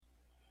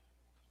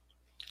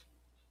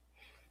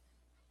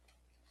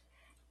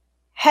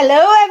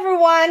Hello,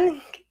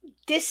 everyone.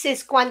 This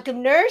is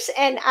Quantum Nurse,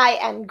 and I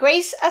am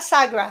Grace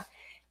Asagra.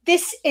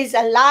 This is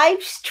a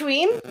live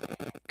stream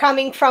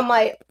coming from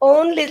my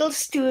own little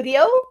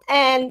studio,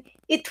 and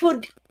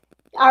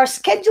our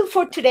schedule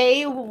for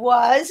today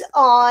was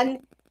on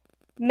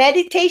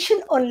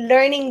meditation on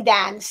learning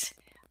dance.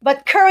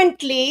 But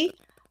currently,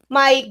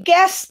 my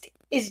guest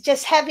is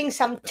just having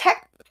some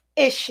tech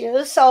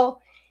issues,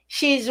 so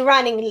she's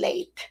running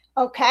late.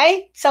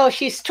 Okay, so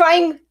she's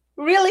trying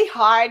really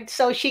hard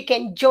so she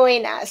can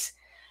join us.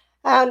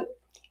 Um,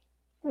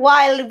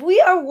 while we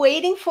are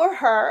waiting for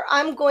her,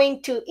 I'm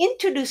going to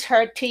introduce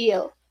her to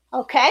you.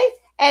 Okay,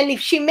 and if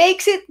she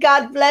makes it,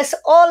 God bless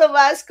all of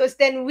us, because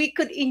then we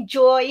could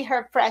enjoy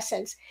her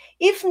presence.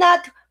 If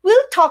not,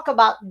 we'll talk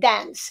about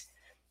dance.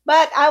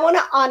 But I want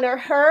to honor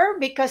her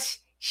because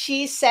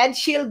she said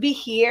she'll be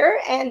here,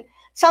 and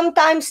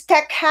sometimes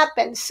tech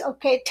happens.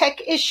 Okay, tech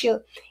issue.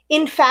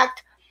 In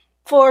fact,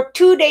 for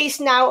 2 days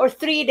now or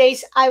 3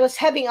 days, I was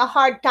having a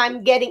hard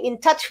time getting in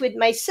touch with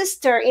my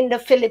sister in the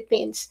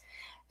Philippines.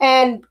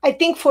 And I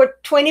think for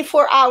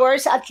 24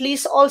 hours at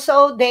least,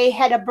 also, they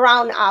had a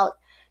brownout.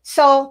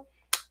 So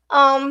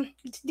um,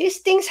 these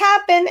things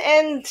happen,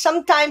 and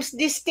sometimes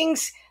these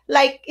things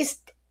like is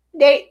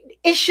they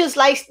issues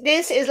like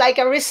this is like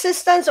a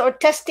resistance or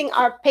testing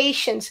our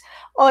patience,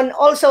 on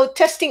also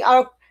testing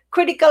our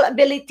critical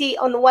ability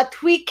on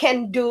what we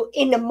can do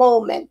in a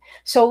moment.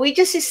 So we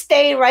just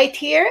stay right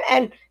here,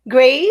 and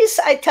Grace,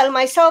 I tell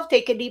myself,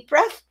 take a deep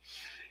breath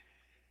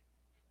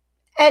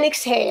and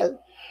exhale.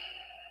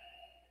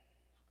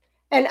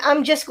 And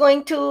I'm just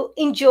going to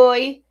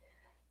enjoy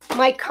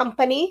my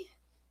company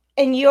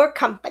and your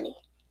company.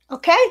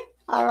 Okay?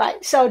 All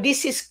right. So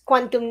this is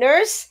Quantum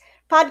Nurse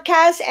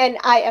podcast, and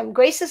I am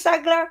Grace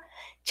Zagler.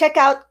 Check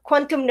out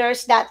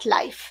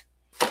quantumnurse.life.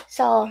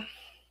 So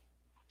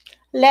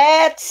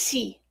let's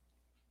see.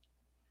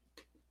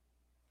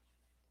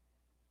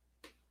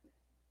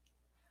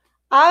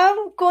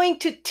 I'm going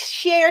to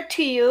share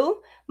to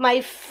you my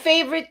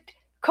favorite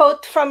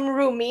quote from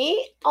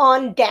Rumi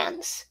on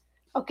dance.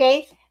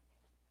 Okay?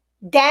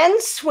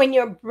 Dance when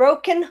you're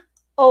broken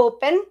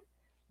open.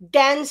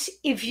 Dance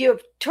if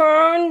you've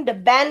turned the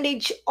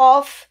bandage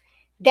off.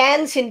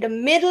 Dance in the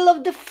middle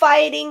of the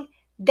fighting.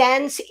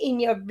 Dance in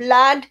your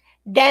blood.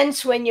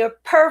 Dance when you're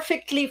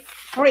perfectly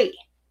free.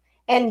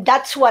 And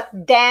that's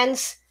what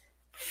dance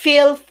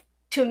feels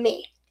to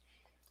me.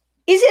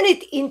 Isn't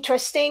it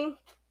interesting?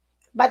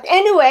 But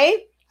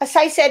anyway, as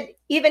I said,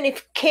 even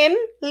if Kim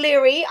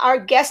Leary, our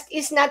guest,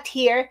 is not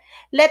here,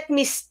 let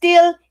me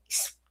still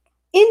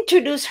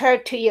introduce her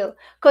to you,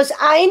 because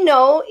I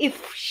know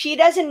if she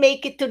doesn't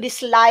make it to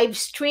this live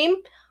stream,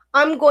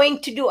 I'm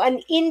going to do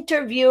an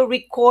interview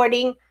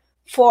recording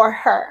for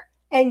her,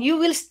 and you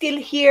will still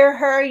hear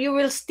her, you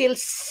will still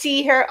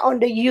see her on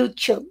the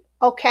YouTube.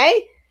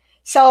 Okay,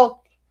 so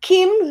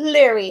Kim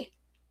Leary,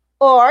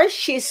 or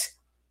she's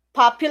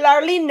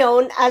popularly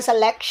known as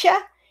Alexia,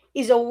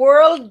 is a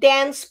world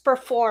dance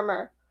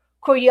performer,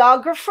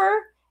 choreographer,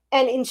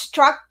 and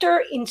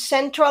instructor in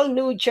Central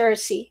New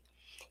Jersey.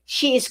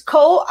 She is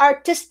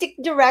co-artistic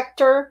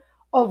director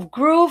of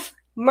Groove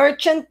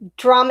Merchant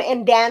Drum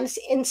and Dance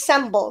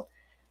Ensemble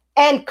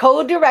and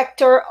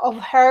co-director of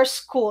her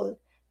school,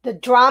 the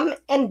Drum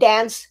and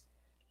Dance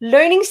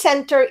Learning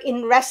Center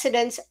in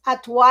Residence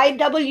at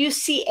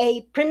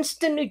YWCA,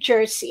 Princeton, New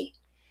Jersey.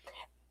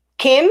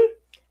 Kim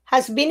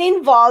has been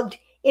involved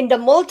in the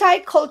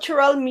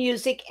multicultural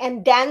music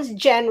and dance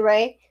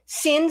genre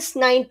since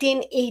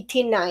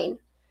 1989.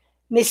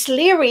 Miss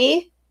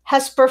Leary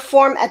has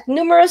performed at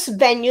numerous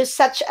venues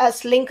such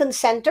as Lincoln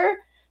Center,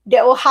 the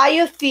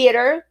Ohio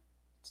Theater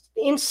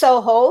in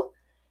Soho,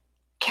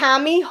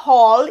 Cami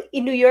Hall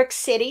in New York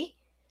City,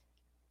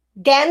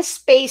 Dance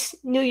Space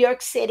New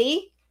York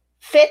City,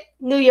 FIT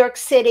New York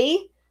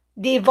City,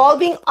 the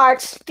Evolving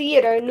Arts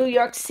Theater New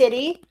York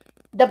City,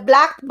 the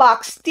Black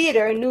Box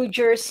Theater New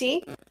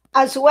Jersey,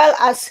 as well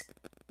as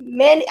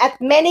at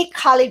many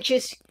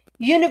colleges,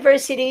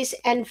 universities,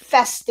 and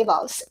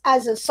festivals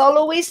as a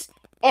soloist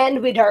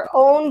and with her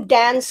own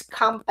dance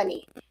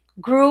company,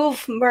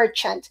 Groove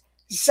Merchant,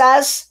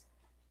 Zazay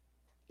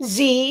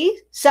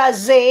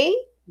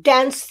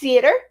Dance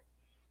Theater,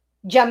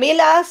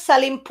 Jamila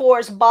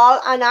Salimpour's Bal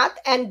Anat,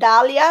 and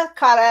Dalia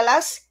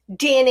Karela's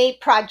DNA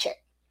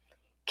Project.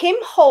 Kim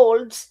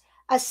holds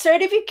a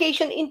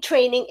certification in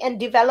training and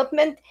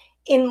development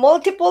in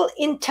multiple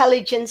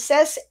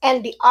intelligences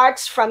and the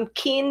arts from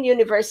Kean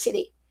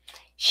University.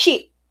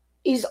 She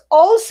has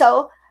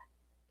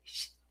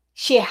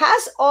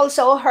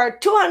also her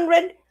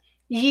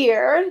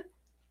 200-year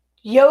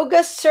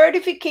yoga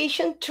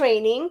certification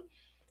training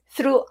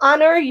through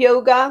Honor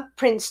Yoga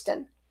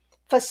Princeton,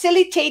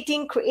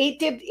 facilitating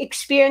creative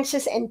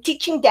experiences and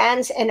teaching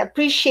dance and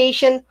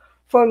appreciation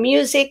for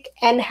music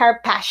and her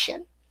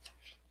passion.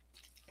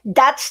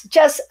 That's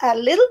just a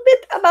little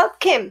bit about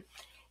Kim.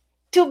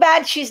 Too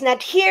bad she's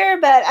not here,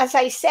 but as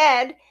I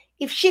said,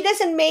 if she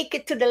doesn't make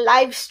it to the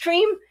live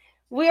stream,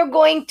 we're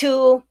going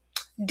to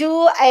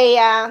do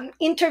a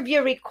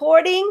interview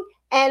recording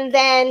and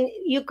then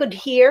you could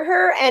hear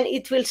her, and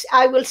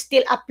I will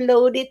still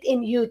upload it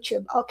in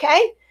YouTube.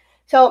 Okay.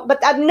 So,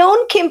 but I've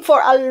known Kim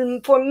for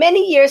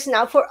many years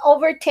now, for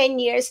over 10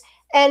 years.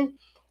 And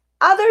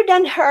other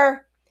than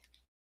her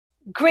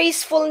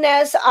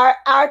gracefulness, our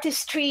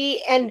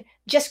artistry, and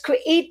just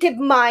creative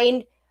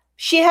mind,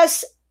 she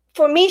has,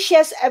 for me, she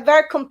has a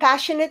very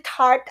compassionate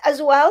heart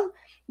as well,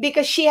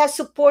 because she has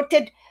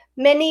supported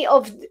many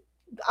of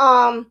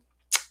um,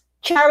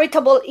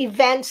 charitable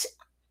events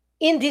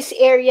in this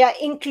area,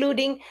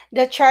 including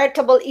the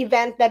charitable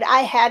event that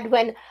I had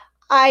when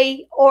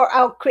I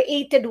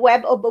created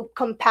Web of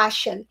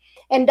Compassion.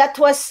 And that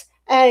was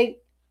a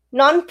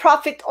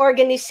nonprofit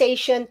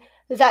organization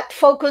that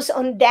focused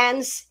on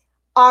dance,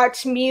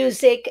 arts,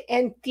 music,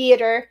 and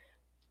theater,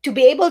 to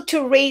be able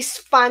to raise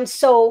funds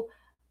so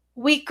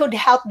we could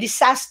help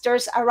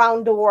disasters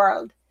around the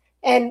world.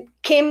 And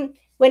Kim,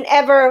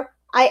 whenever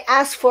I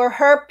ask for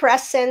her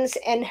presence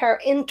and her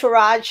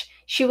entourage,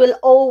 she will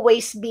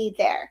always be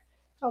there.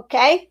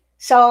 Okay?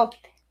 So,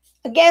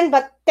 again,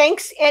 but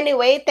thanks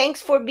anyway.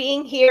 Thanks for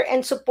being here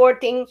and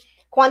supporting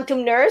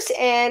Quantum Nurse,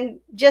 and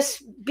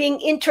just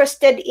being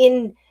interested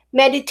in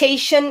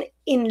meditation,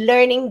 in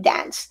learning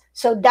dance.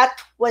 So,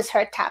 that was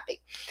her topic.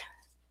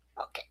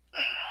 Okay.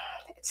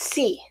 Let's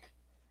see.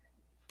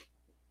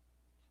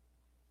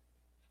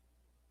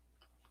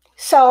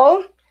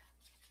 So,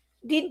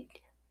 did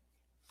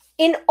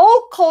in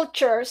all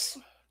cultures,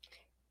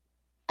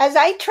 as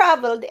I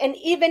traveled, and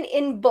even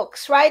in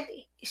books, right?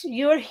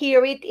 You'll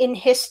hear it in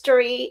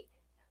history,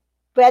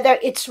 whether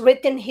it's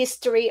written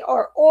history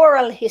or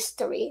oral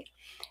history.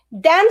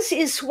 Dance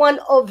is one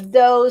of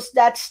those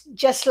that's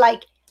just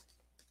like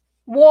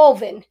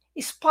woven,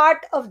 is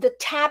part of the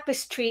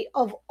tapestry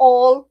of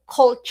all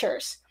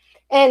cultures.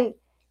 And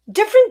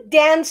different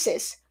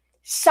dances,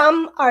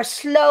 some are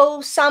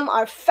slow, some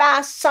are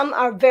fast, some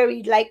are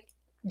very like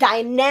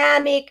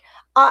dynamic,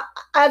 uh,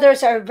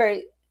 others are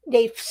very,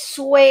 they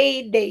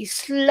sway, they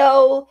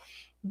slow.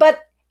 But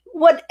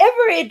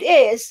whatever it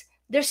is,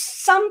 there's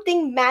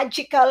something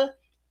magical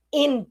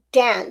in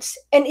dance.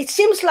 And it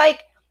seems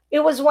like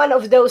it was one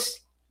of those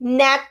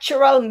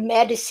natural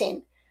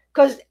medicine,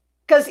 because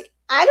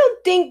I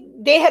don't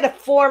think they had a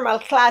formal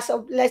class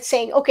of, let's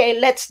say, okay,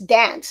 let's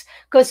dance.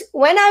 Because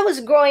when I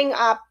was growing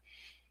up,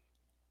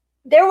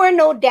 there were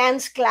no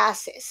dance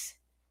classes.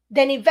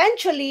 Then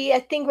eventually, I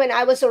think when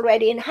I was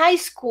already in high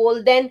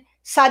school, then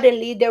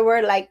suddenly there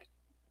were like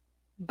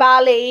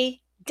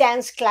ballet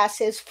dance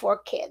classes for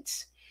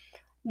kids.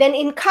 Then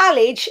in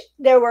college,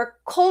 there were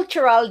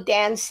cultural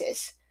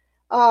dances.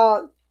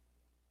 Uh,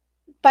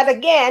 but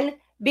again,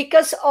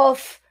 because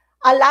of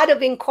a lot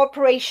of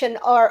incorporation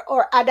or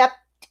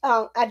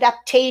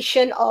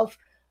adaptation of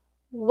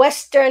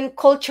Western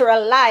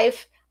cultural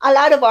life, a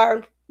lot of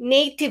our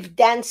native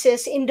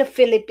dances in the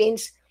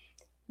Philippines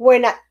were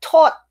not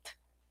taught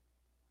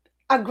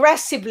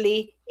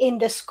aggressively in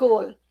the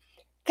school.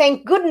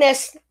 Thank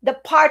goodness the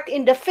part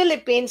in the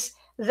Philippines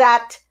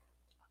that,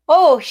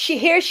 oh,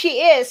 here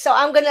she is, so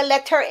I'm gonna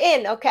let her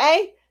in,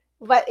 okay?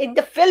 But in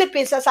the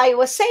Philippines, as I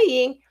was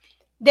saying,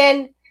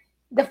 then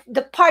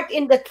the part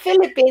in the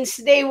Philippines,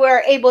 they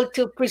were able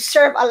to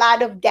preserve a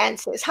lot of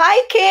dances.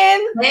 Hi,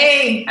 Kim.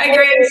 Hey, hi,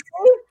 Grace.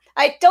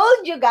 I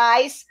told you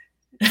guys,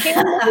 Kim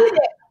made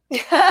it.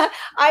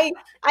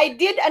 I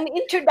did an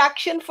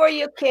introduction for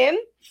you, Kim.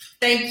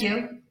 Thank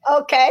you.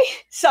 Okay,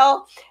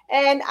 so,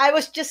 and I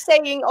was just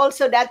saying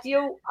also that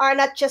you are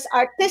not just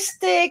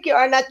artistic, you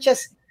are not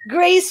just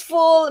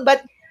graceful,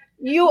 but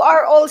you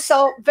are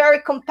also very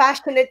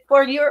compassionate,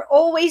 for you're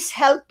always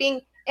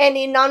helping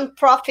any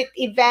nonprofit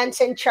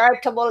events and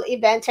charitable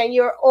events, and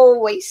you're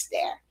always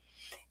there.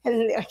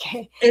 And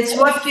okay, It's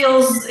what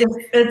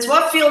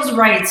feels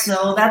right,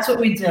 so that's what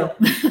we do.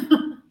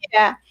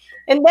 yeah.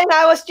 And then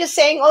I was just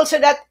saying also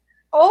that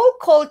all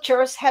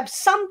cultures have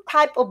some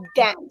type of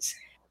dance,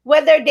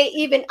 whether they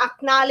even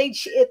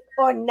acknowledge it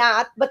or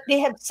not, but they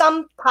have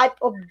some type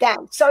of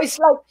dance. So it's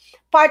like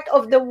part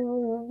of the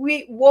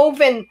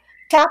woven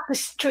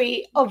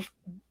tapestry of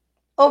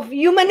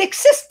human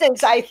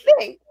existence, I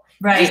think.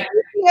 Just Right.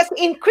 looking as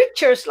in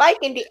creatures, like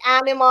in the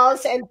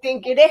animals, and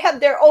thinking they have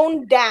their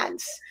own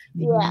dance.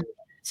 Yeah. Mhm.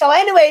 So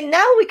anyway,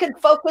 now we can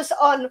focus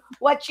on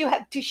what you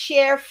have to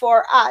share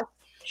for us.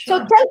 So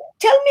Sure.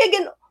 tell me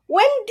again,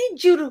 when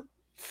did you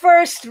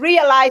first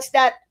realize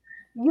that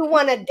you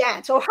want to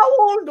dance, or how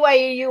old were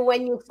you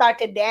when you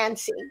started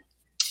dancing?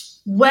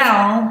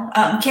 Well,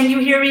 can you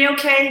hear me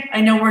okay? I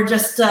know we're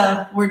just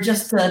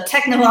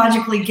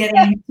technologically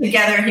getting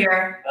together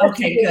here.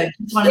 Okay, good.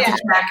 Just wanted to Yeah.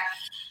 check.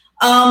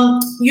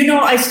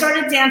 I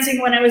started dancing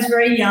when I was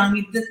very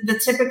young, the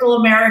typical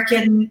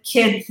American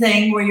kid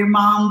thing where your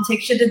mom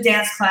takes you to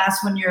dance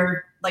class when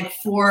you're like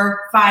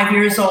 4, 5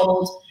 years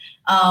old.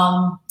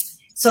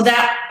 So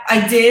that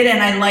I did,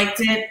 and I liked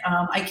it.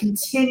 I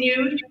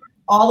continued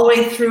all the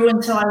way through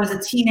until I was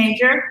a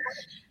teenager.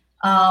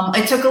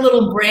 I took a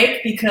little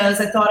break because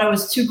I thought I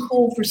was too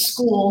cool for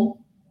school.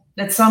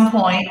 at some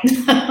point.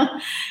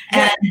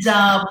 And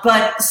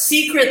but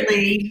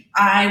secretly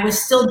I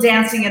was still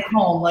dancing at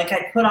home. Like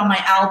I put on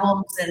my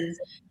albums, and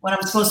when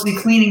I'm supposed to be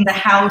cleaning the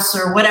house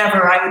or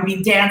whatever, I would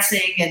be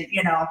dancing and,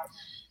 you know,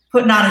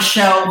 putting on a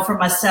show for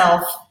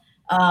myself.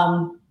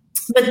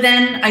 But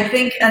then I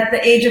think at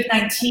the age of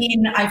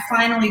 19, I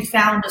finally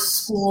found a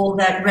school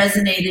that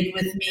resonated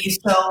with me.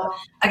 So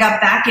I got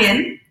back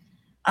in.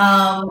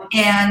 At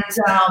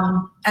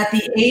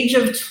the age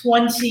of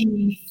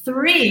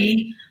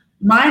 23,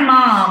 my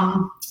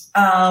mom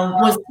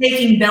was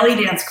taking belly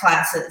dance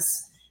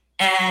classes.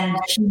 And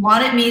she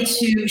wanted me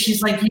to,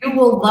 she's like, you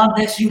will love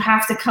this. You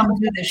have to come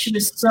do this. She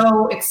was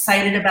so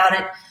excited about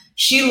it.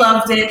 She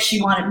loved it.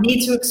 She wanted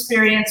me to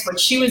experience what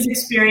she was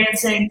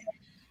experiencing.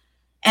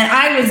 And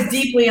I was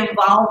deeply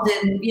involved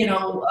in, you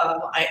know,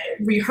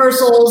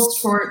 rehearsals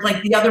for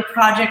like the other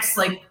projects,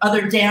 like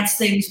other dance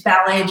things,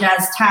 ballet,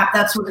 jazz, tap,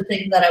 that sort of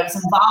thing that I was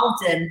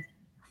involved in.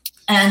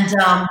 And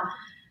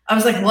I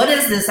was like, what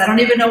is this? I don't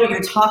even know what you're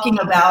talking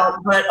about,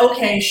 but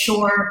okay,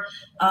 sure.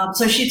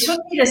 So she took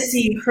me to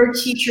see her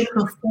teacher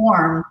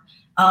perform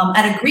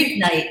at a Greek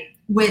night,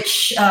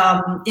 which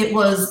it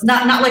was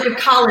not like a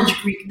college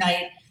Greek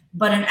night,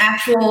 but an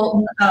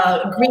actual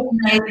Greek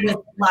night with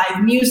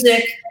live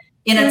music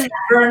in a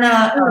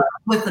taverna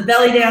with the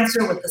belly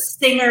dancer, with the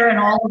singer, and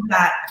all of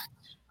that.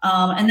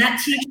 And that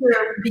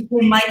teacher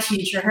became my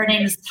teacher. Her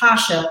name is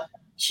Tasha.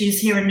 She's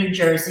here in New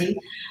Jersey.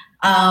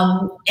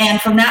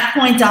 And from that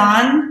point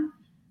on,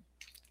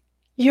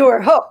 you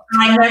were hooked.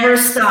 I never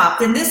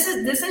stopped. And this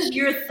is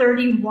year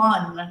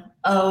 31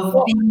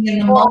 of being in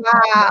the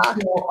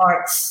multicultural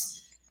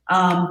arts.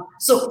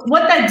 So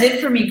what that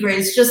did for me,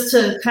 Grace, just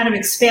to kind of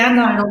expand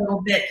on it a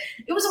little bit,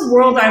 it was a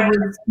world I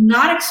was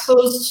not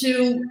exposed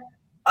to.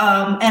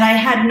 And I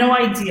had no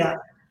idea.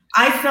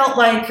 I felt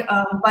like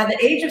by the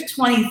age of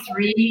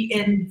 23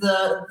 in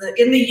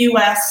the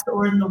U.S.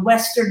 or in the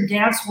Western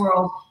dance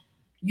world,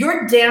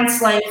 your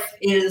dance life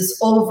is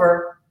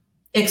over,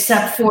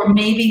 except for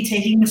maybe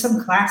taking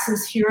some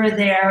classes here or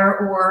there,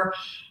 or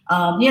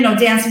you know,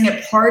 dancing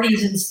at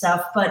parties and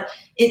stuff. But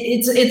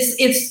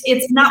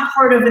it's not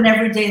part of an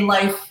everyday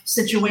life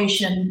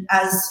situation.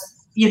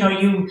 As you know,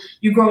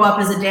 you grow up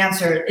as a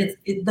dancer.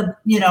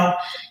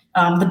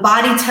 The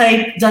body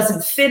type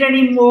doesn't fit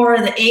anymore,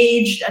 the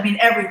age, I mean,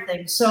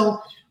 everything. So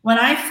when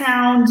I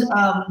found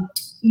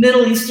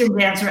Middle Eastern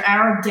dance or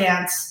Arab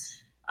dance,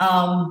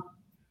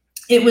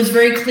 it was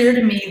very clear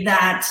to me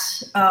that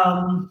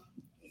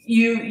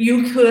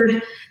you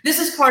could, this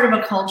is part of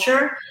a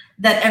culture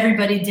that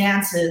everybody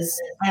dances,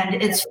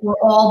 and it's for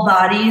all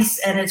bodies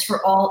and it's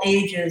for all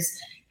ages.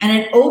 And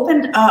it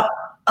opened up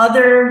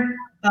other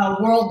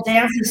world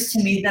dances to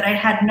me that I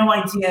had no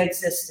idea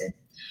existed.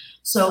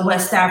 So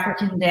West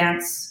African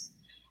dance,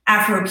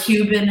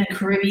 Afro-Cuban and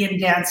Caribbean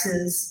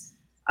dances,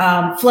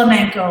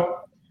 flamenco.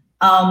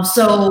 It's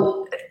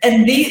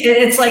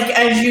like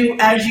as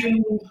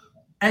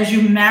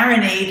you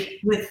marinate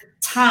with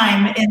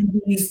time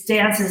in these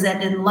dances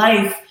and in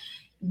life,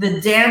 the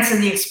dance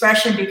and the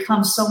expression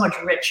becomes so much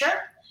richer,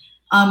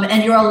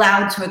 and you're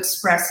allowed to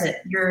express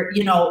it.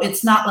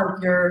 It's not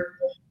like you're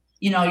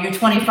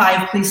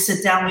 25, please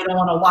sit down, we don't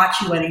want to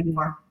watch you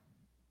anymore.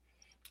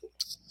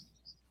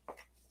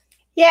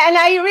 Yeah, and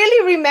I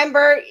really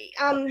remember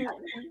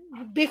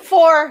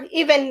before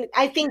even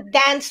I think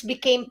dance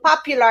became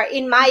popular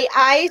in my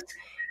eyes,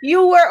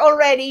 you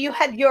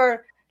had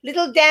your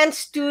little dance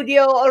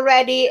studio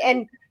already,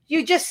 and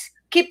you just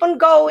keep on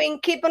going.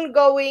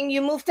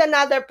 You move to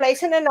another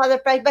place and another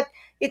place, but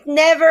it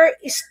never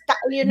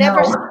you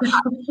never stop.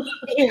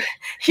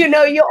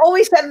 You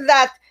always have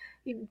that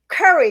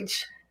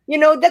courage.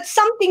 That's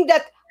something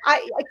that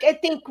I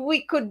think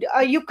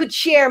you could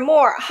share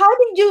more. How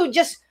did you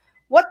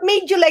what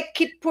made you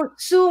keep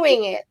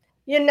pursuing it?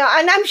 And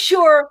I'm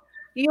sure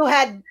you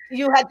had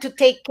to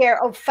take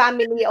care of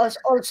family,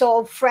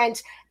 also of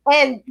friends,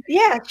 and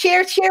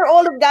share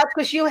all of that,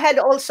 because you had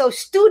also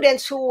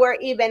students who were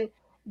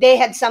they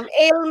had some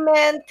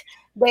ailment,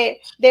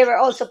 they were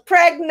also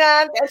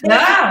pregnant, and they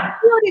were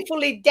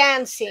beautifully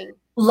dancing.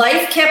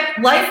 Life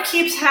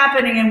keeps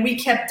happening, and we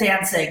kept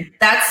dancing.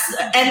 That's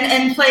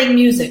and playing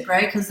music,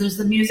 right? Because there's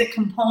the music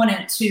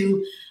component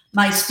to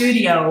my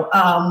studio.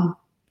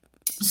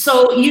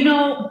 So,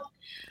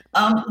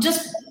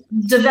 just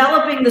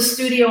developing the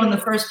studio in the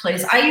first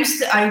place. I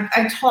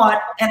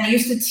taught and I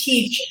used to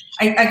teach.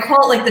 I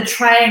call it like the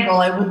triangle.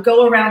 I would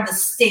go around the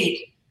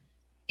state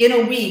in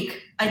a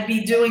week. I'd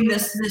be doing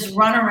this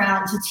run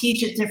around to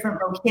teach at different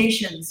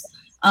locations.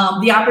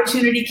 The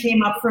opportunity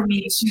came up for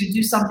me to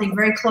do something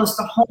very close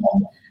to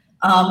home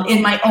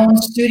in my own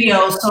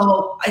studio.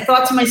 So I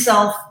thought to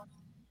myself,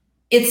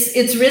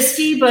 it's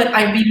risky, but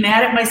I'd be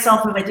mad at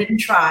myself if I didn't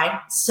try.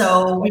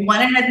 So we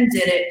went ahead and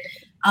did it.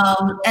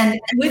 And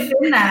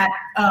within that,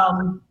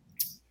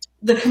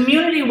 the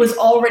community was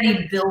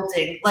already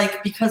building,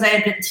 because I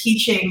had been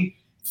teaching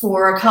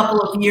for a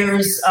couple of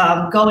years,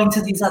 going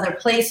to these other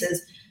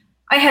places.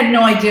 I had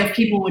no idea if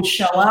people would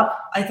show up.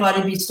 I thought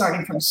it'd be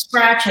starting from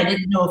scratch. I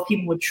didn't know if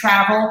people would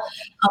travel,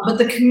 but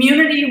the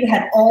community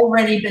had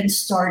already been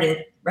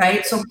started,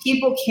 right? So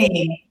people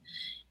came.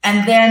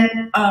 And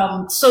then,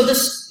 so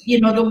this,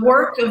 the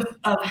work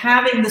of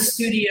having the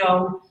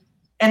studio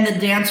and the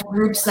dance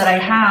groups that I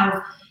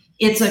have,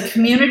 it's a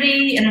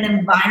community and an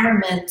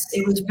environment.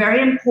 It was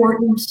very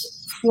important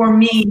for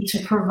me to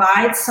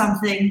provide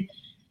something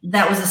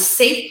that was a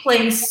safe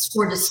place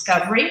for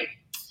discovery.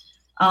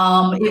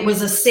 It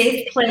was a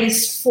safe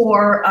place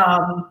for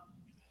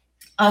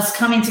us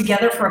coming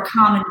together for a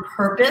common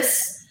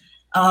purpose.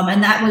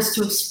 And that was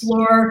to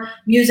explore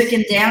music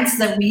and dance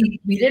that we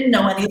didn't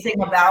know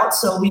anything about.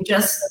 So we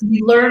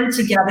learned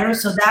together.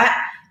 So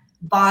that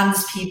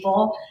bonds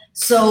people.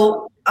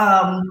 So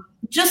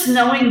just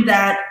knowing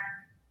that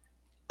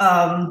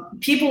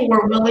people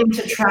were willing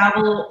to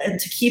travel and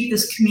to keep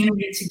this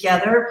community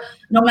together,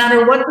 no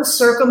matter what the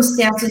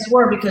circumstances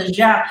were, because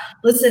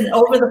listen,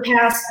 over the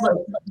past,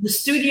 the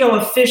studio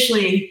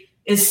officially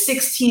is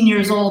 16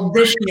 years old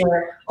this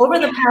year. Over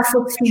the past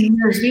 16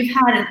 years, we've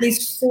had at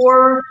least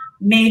 4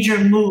 major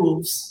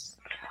moves.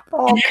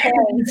 Okay. And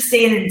everything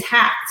stayed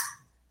intact.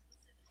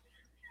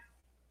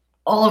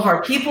 All of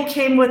our people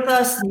came with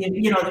us,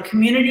 the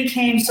community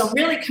came. So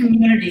really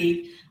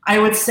community, I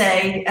would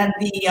say, and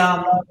these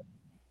are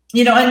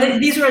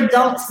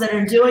adults that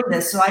are doing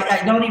this. So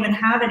I don't even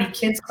have any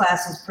kids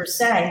classes per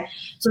se.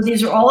 So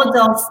these are all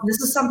adults.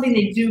 This is something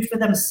they do for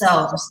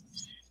themselves.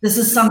 This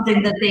is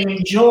something that they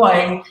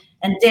enjoy.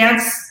 And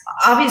dance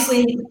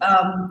obviously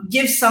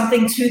gives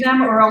something to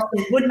them, or else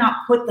they would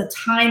not put the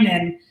time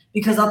in.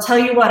 Because I'll tell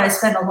you what, we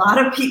spend a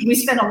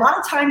lot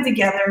of time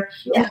together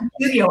in the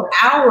studio,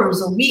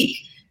 hours a week,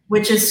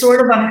 which is sort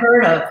of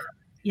unheard of.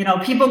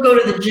 People go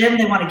to the gym,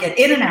 they want to get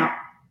in and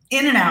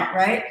out,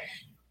 right?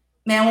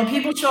 Man, when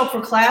people show up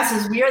for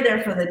classes, we are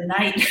there for the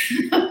night.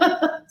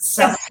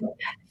 So. Yes.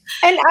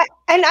 And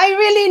I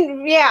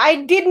really,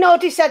 I did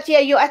notice that,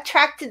 you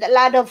attracted a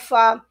lot of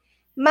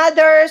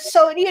mothers.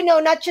 So,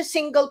 not just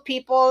single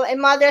people,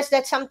 and mothers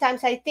that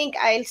sometimes I think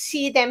I'll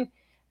see them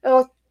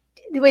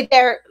with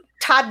their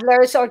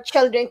toddlers or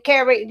children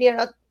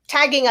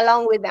tagging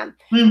along with them.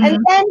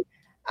 Mm-hmm.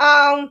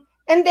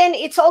 And then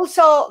it's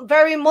also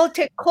very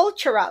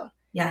multicultural.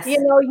 Yes.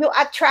 You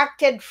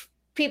attracted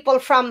people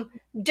from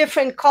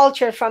different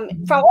cultures, from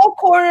all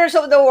corners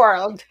of the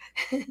world.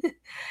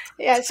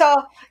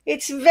 So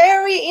it's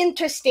very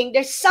interesting.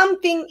 There's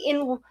something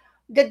in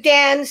the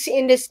dance,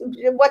 in this,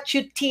 what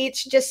you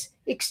teach, just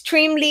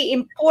extremely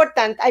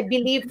important, I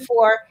believe,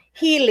 for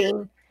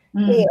healing.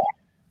 Mm.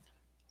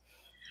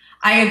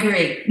 I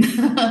agree.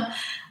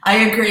 I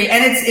agree.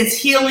 And it's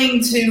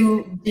healing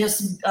to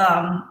just,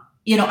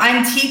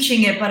 I'm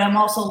teaching it, but I'm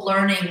also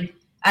learning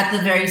at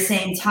the very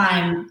same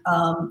time,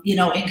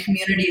 in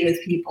community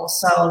with people.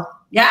 So,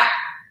 yeah.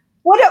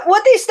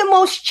 What is the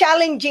most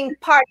challenging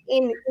part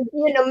in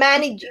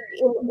managing,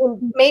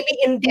 maybe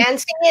in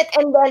dancing it,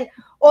 and then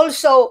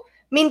also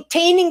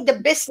maintaining the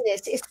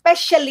business,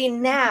 especially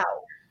now?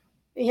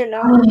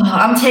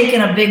 I'm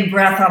taking a big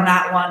breath on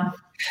that one.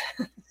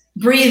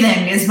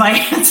 Breathing is my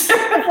answer.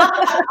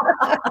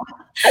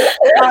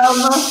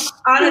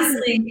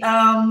 Honestly,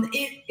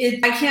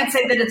 I can't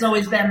say that it's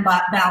always been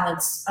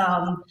balanced.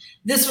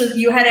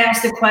 You had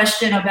asked a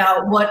question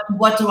about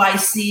what do I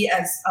see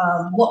as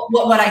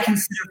what I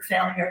consider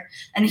failure,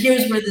 and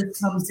here's where this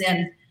comes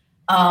in: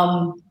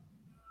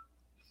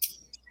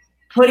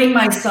 putting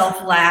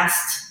myself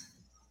last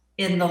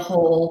in the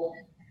whole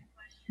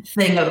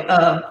thing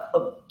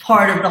of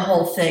part of the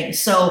whole thing.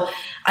 So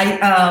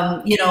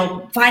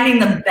finding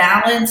the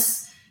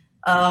balance.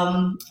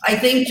 I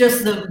think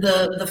just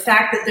the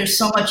fact that there's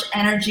so much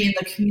energy in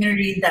the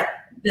community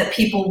that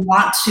people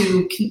want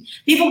to,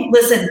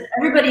 listen,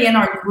 everybody in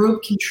our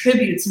group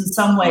contributes in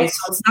some way. So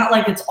it's not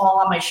like it's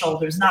all on my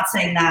shoulders, not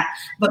saying that,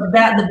 but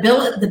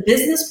the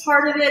business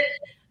part of it,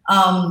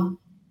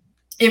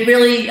 it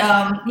really,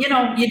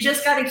 you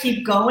just got to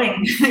keep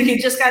going.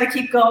 You just got to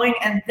keep going.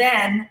 And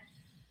then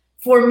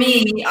for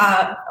me,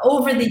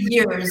 over the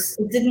years,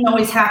 it didn't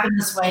always happen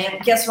this way.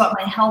 And guess what?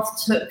 My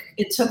health took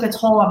a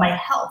toll on my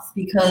health,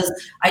 because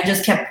I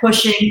just kept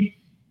pushing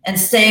and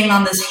staying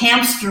on this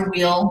hamster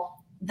wheel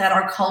that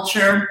our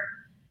culture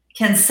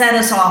can set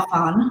us off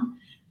on.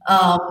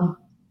 I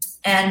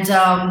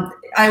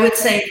would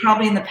say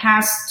probably in the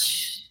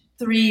past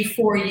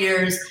 3-4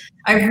 years,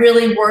 I've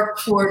really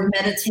worked toward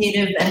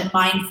meditative and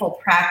mindful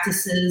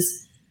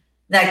practices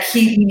that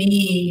keep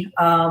me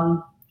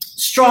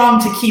strong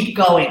to keep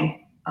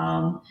going,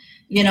 and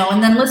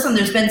then listen,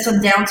 there's been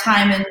some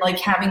downtime and like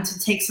having to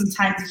take some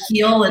time to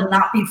heal and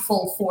not be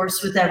full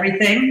force with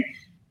everything.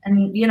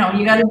 And, you got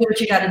to do what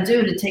you got to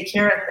do to take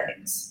care of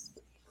things.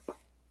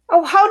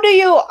 Oh, how do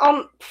you,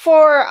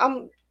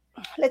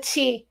 let's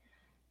see,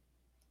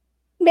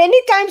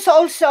 many times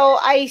also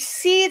I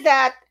see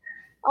that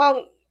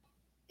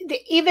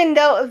even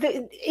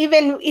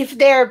if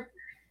they're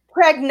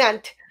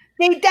pregnant,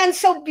 they dance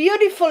so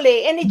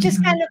beautifully, and it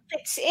just kind of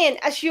fits in,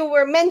 as you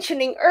were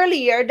mentioning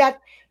earlier, that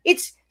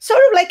it's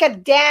sort of like a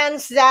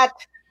dance that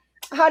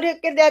how do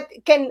you, that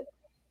can,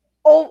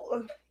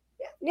 oh,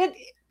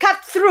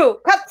 cut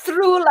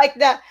through like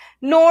the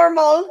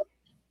normal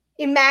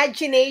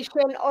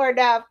imagination or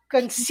the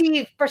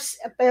conceived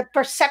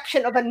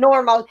perception of a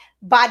normal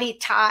body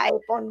type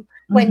on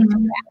when to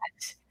Mhm.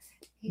 dance.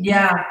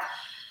 Yeah.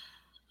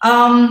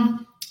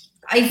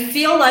 I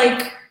feel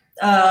like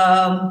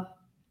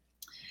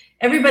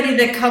everybody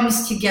that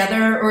comes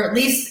together, or at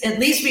least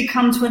we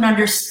come to an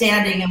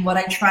understanding. And what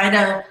I try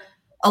to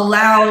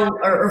allow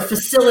or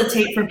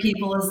facilitate for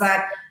people is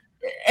that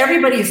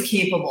everybody is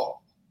capable.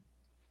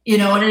 You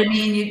know what I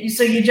mean?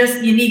 So you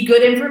need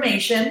good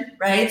information,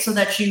 right? So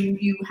that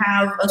you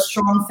have a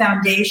strong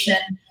foundation,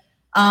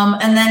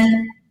 and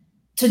then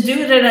to do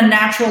it in a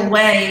natural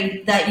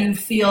way that you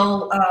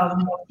feel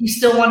you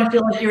still want to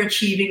feel like you're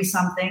achieving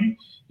something.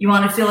 You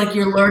want to feel like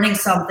you're learning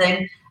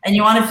something, and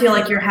you want to feel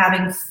like you're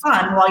having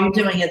fun while you're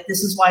doing it.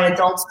 This is why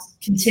adults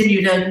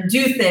continue to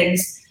do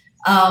things.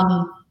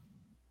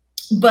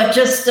 But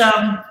just,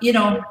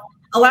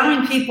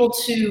 allowing people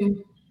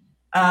to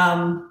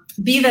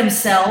be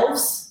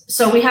themselves.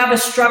 So we have a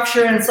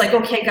structure, and it's like,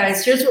 okay,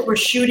 guys, here's what we're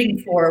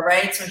shooting for,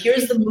 right? So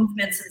here's the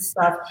movements and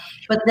stuff.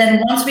 But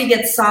then once we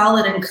get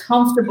solid and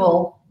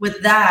comfortable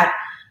with that,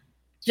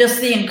 just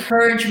the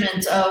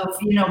encouragement of,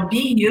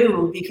 be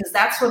you, because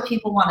that's what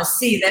people want to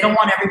see. They don't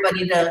want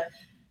everybody to,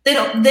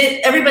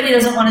 everybody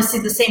doesn't want to see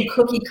the same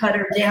cookie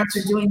cutter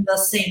dancer doing the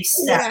same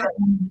step. Yeah.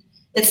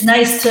 It's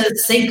nice to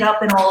sync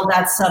up and all of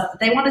that stuff, but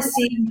they want to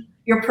see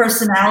your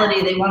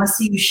personality. They want to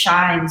see you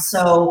shine.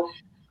 So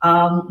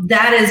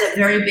that is a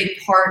very big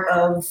part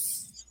of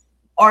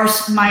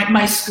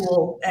my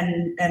school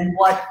and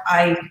what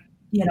I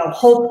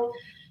hope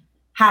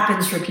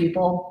happens for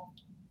people.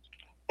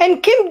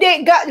 And Kim,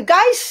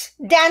 guys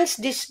dance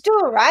this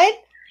too, right?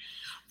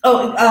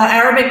 Oh,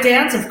 Arabic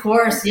dance, of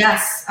course.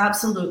 Yes,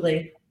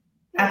 absolutely,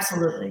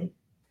 absolutely.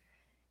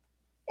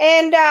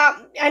 And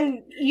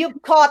you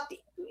taught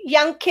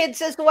young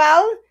kids as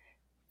well.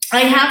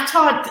 I have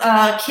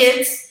taught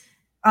kids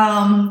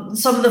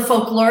some of the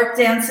folkloric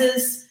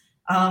dances.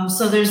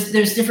 So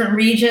there's different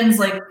regions.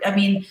 Like, I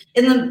mean,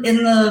 in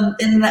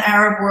the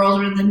Arab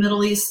world or in the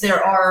Middle East,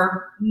 there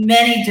are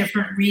many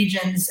different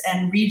regions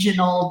and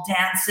regional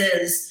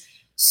dances.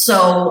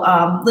 So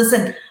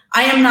listen,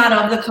 I am not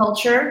of the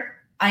culture.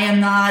 I am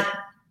not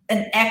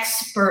an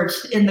expert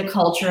in the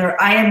culture.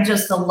 I am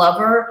just a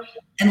lover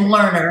and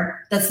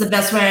learner. That's the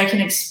best way I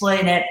can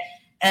explain it.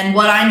 And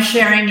what I'm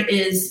sharing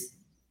is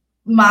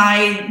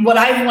what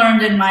I've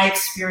learned in my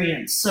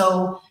experience.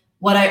 So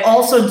what I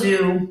also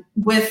do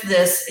with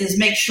this is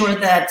make sure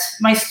that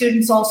my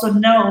students also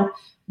know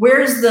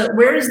where's the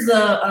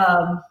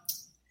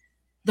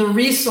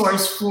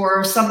resource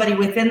for somebody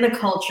within the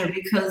culture,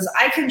 because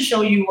I can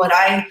show you what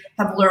I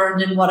have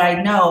learned and what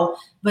I know,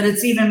 but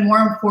it's even more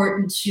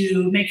important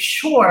to make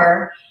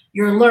sure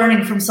you're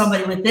learning from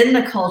somebody within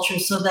the culture,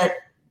 so that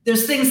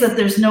there's things that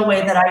there's no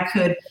way that I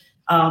could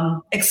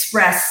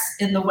express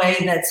in the way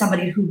that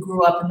somebody who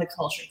grew up in the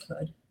culture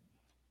could.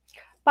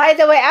 By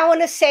the way, I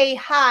want to say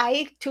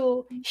hi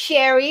to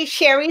Sherry.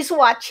 Sherry's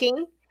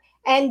watching,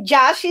 and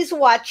Josh is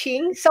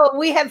watching. So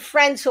we have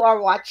friends who are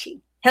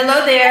watching.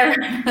 Hello there.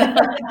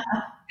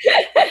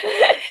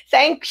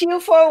 Thank you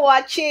for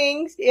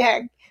watching.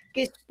 Yeah,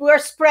 we're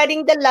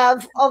spreading the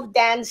love of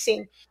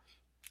dancing.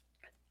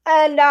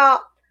 And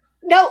now,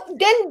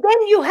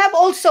 then you have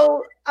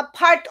also a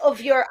part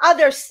of your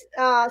other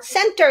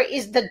center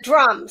is the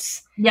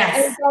drums.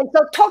 Yes. And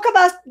so talk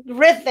about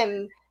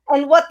rhythm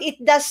and what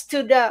it does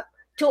to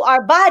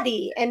our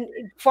body and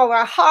for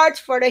our hearts,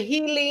 for the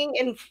healing,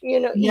 and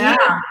Yeah.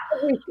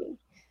 everything.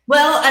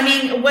 Well, I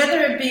mean,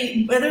 whether it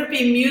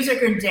be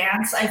music or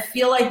dance, I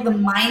feel like the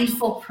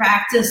mindful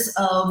practice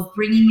of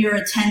bringing your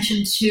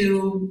attention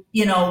to,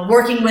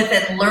 working with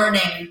and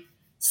learning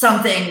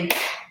something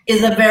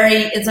is a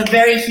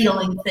very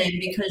healing thing,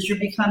 because you're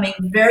becoming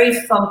very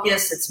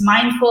focused. It's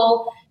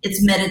mindful,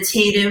 it's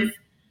meditative.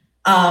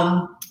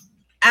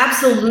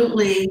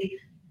 Absolutely,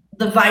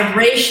 the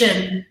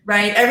vibration,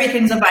 right?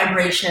 Everything's a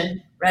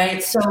vibration,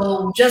 right?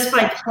 So just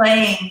by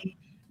playing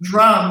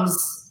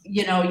drums,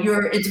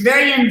 it's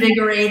very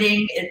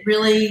invigorating. It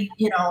really,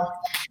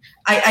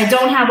 I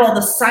don't have all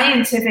the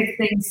scientific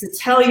things to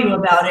tell you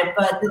about it,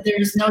 but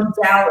there's no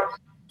doubt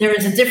there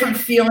is a different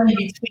feeling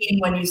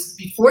between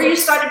before you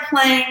started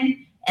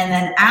playing and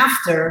then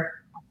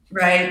after,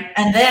 right?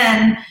 And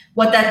then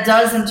what that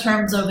does in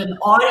terms of an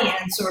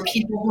audience or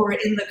people who are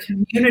in the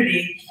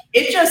community,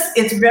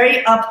 it's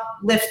very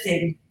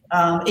uplifting.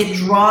 It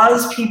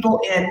draws people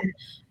in.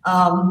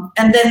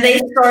 And then they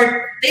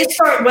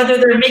start, whether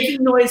they're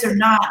making noise or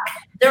not,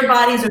 their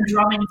bodies are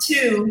drumming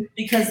too,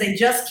 because they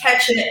just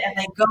catch it and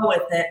they go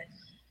with it.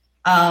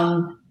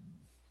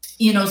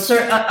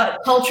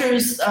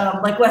 Cultures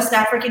like West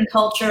African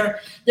culture,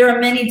 there are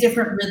many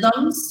different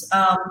rhythms.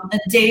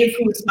 And Dave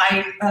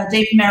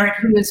Merritt,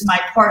 who is my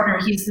partner,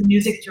 he's the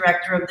music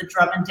director of the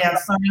Drum and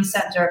Dance Learning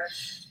Center.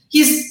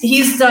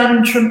 He's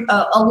done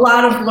a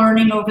lot of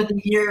learning over the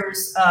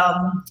years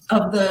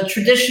of the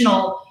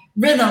traditional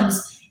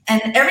rhythms,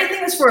 and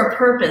everything is for a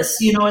purpose.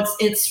 You know,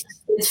 it's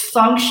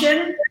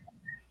function,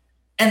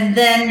 and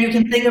then you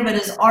can think of it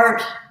as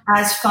art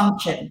as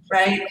function,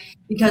 right?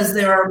 Because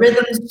there are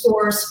rhythms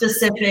for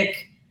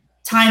specific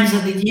times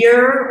of the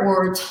year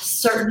or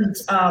certain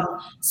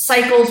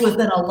cycles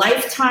within a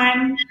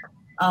lifetime.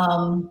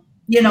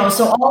 You know,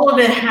 so all of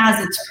it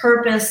has its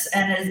purpose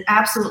and is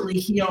absolutely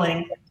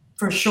healing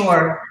for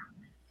sure.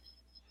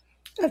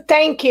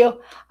 Thank you.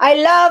 I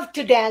love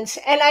to dance.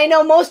 And I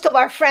know most of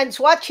our friends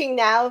watching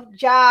now,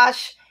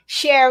 Josh,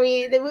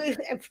 Sherry,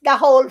 the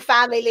whole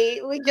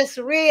family, we just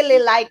really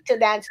like to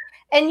dance.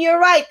 And you're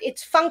right,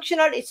 it's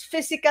functional, it's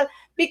physical,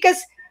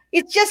 because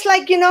it's just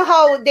like, you know,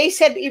 how they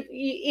said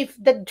if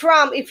the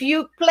drum, if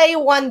you play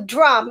one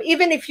drum,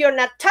 even if you're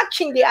not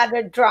touching the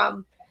other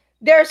drum,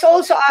 there's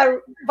also a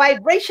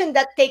vibration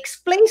that takes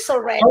place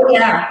already. Oh,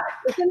 yeah.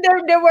 And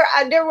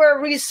there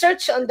were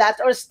research on that,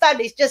 or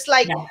studies, just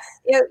like,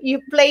 Yes. you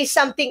play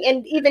something,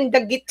 and even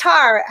the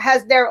guitar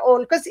has their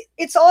own, because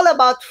it's all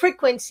about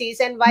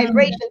frequencies and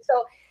vibration.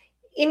 So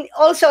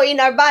also in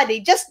our body,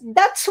 just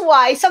that's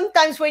why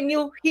sometimes when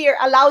you hear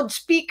a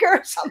loudspeaker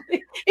or something,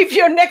 if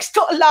you're next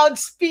to a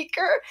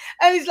loudspeaker,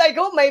 and it's like,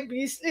 oh my,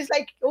 it's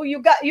like, oh,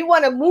 you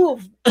want to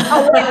move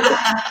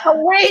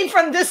away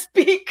from the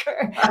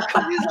speaker,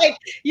 because it's like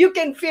you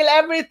can feel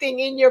everything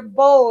in your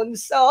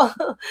bones. So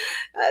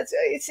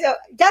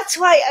that's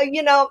why,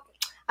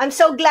 I'm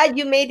so glad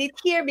you made it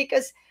here,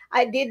 because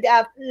I did,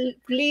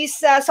 please.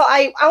 So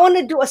I want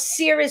to do a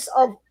series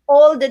of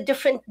all the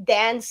different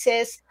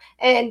dances,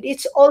 and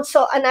it's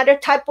also another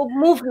type of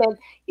movement.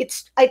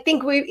 I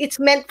think it's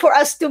meant for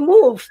us to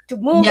move.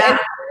 Yeah.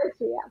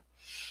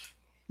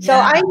 So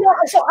I know.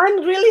 So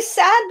I'm really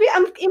sad.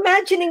 I'm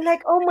imagining,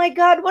 like, oh my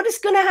God, what is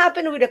going to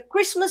happen with a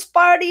Christmas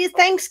party,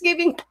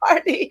 Thanksgiving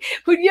party,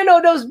 with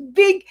those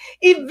big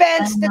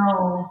events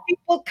that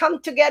people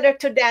come together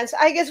to dance.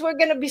 I guess we're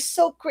going to be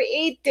so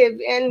creative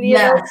and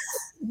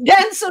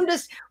dance on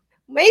this.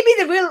 Maybe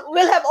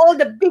we'll have all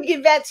the big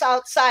events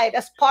outside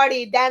as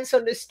party dance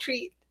on the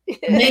street.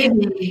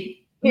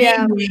 Maybe.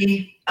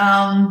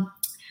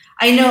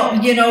 I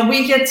know,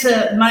 we get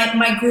to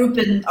my group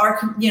and our,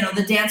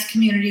 the dance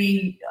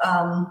community.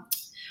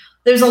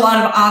 There's a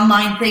lot of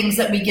online things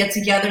that we get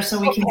together so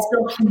we can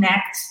still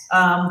connect.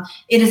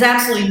 It is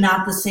absolutely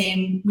not the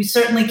same. We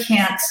certainly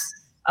can't,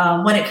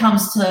 when it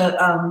comes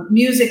to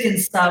music and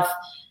stuff,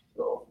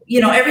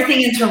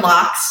 everything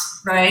interlocks,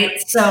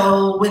 right?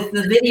 So with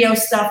the video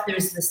stuff,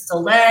 there's this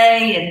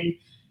delay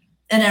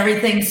and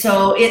everything.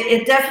 So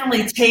it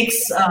definitely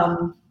takes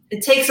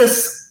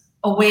us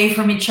away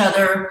from each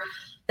other,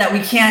 that we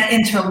can't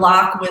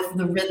interlock with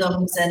the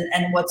rhythms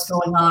and what's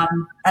going on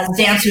as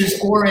dancers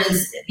or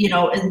as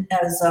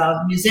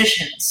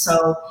musicians.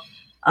 So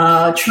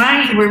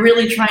we're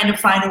really trying to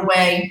find a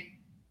way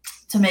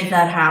to make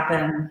that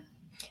happen.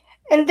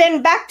 And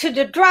then back to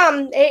the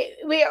drum,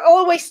 we are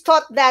always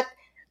taught that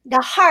the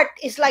heart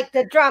is like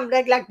the drum,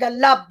 like the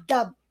love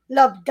dub,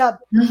 love dub,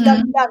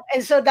 dub dub,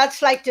 and so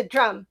that's like the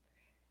drum.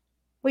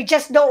 We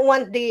just don't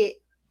want the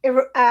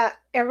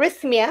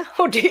arrhythmia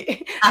or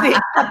the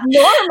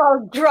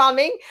abnormal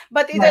drumming,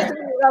 but it doesn't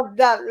love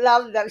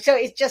dub. So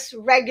it's just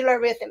regular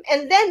rhythm.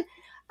 And then,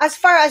 as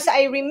far as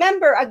I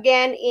remember,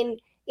 again in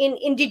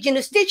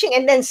indigenous teaching,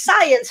 and then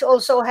science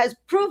also has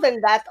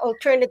proven that,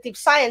 alternative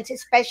science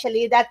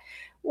especially, that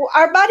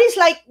our body's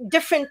like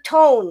different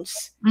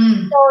tones.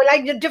 So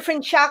like the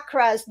different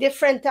chakras,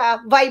 different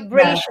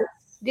vibrations.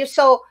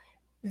 So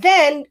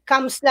then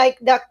comes like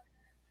the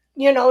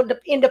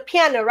in the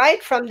piano,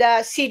 right, from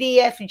the C, D,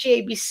 F, G,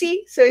 A, B,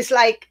 C. So it's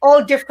like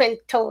all different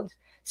tones.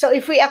 So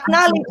if we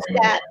acknowledge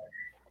that,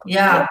 we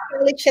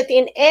acknowledge it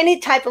in any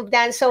type of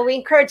dance. So we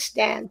encourage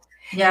dance.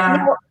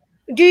 Now,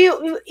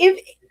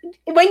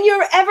 when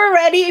you're ever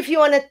ready, if you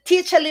want to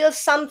teach a little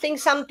something,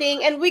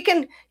 and we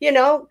can,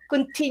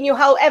 continue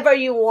however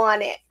you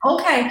want it.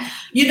 Okay.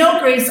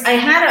 Grace, I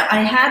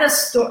had a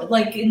story,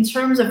 like, in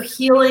terms of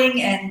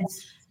healing and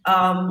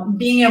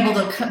being able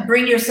to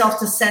bring yourself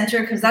to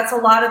center, because that's a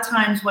lot of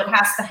times what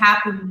has to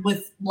happen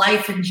with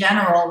life in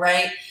general,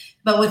 right?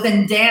 But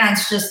within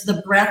dance, just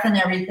the breath and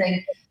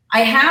everything.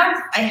 I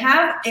have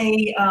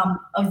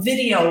a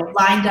video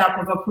lined up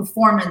of a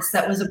performance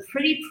that was a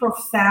pretty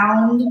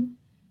profound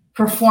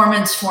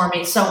performance for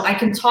me. So I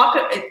can talk.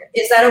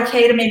 Is that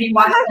okay to maybe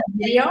watch that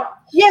video?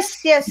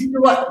 Yes.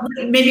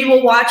 Maybe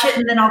we'll watch it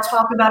and then I'll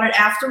talk about it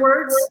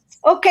afterwards.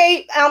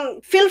 Okay.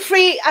 Feel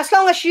free, as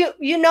long as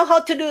you know how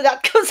to do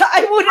that, because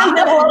I wouldn't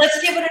know.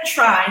 Let's give it a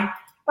try.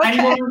 Okay.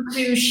 I'm going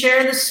to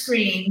share the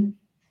screen.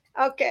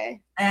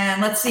 Okay.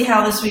 And let's see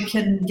how we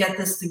can get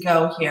this to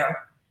go here.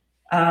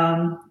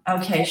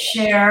 Okay,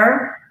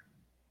 share.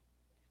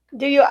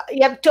 You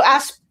have to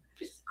ask?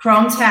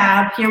 Chrome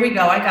tab. Here we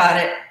go. I got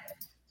it.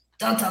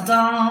 Dun, dun,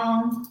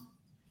 dun.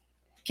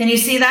 Can you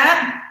see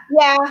that?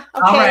 Yeah. Okay.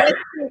 All right.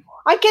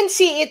 I can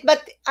see it,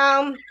 but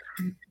I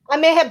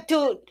may have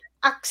to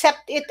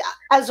accept it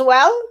as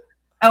well.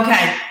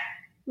 Okay.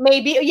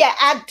 Maybe. Yeah.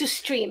 Add to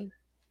stream.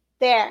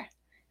 There.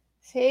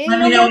 See.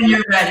 Let me know when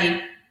you're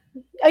ready.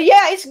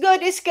 Yeah, it's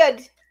good. It's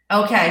good.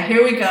 Okay,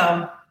 here we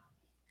go.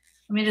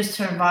 Let me just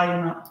turn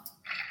volume up.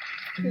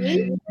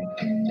 See?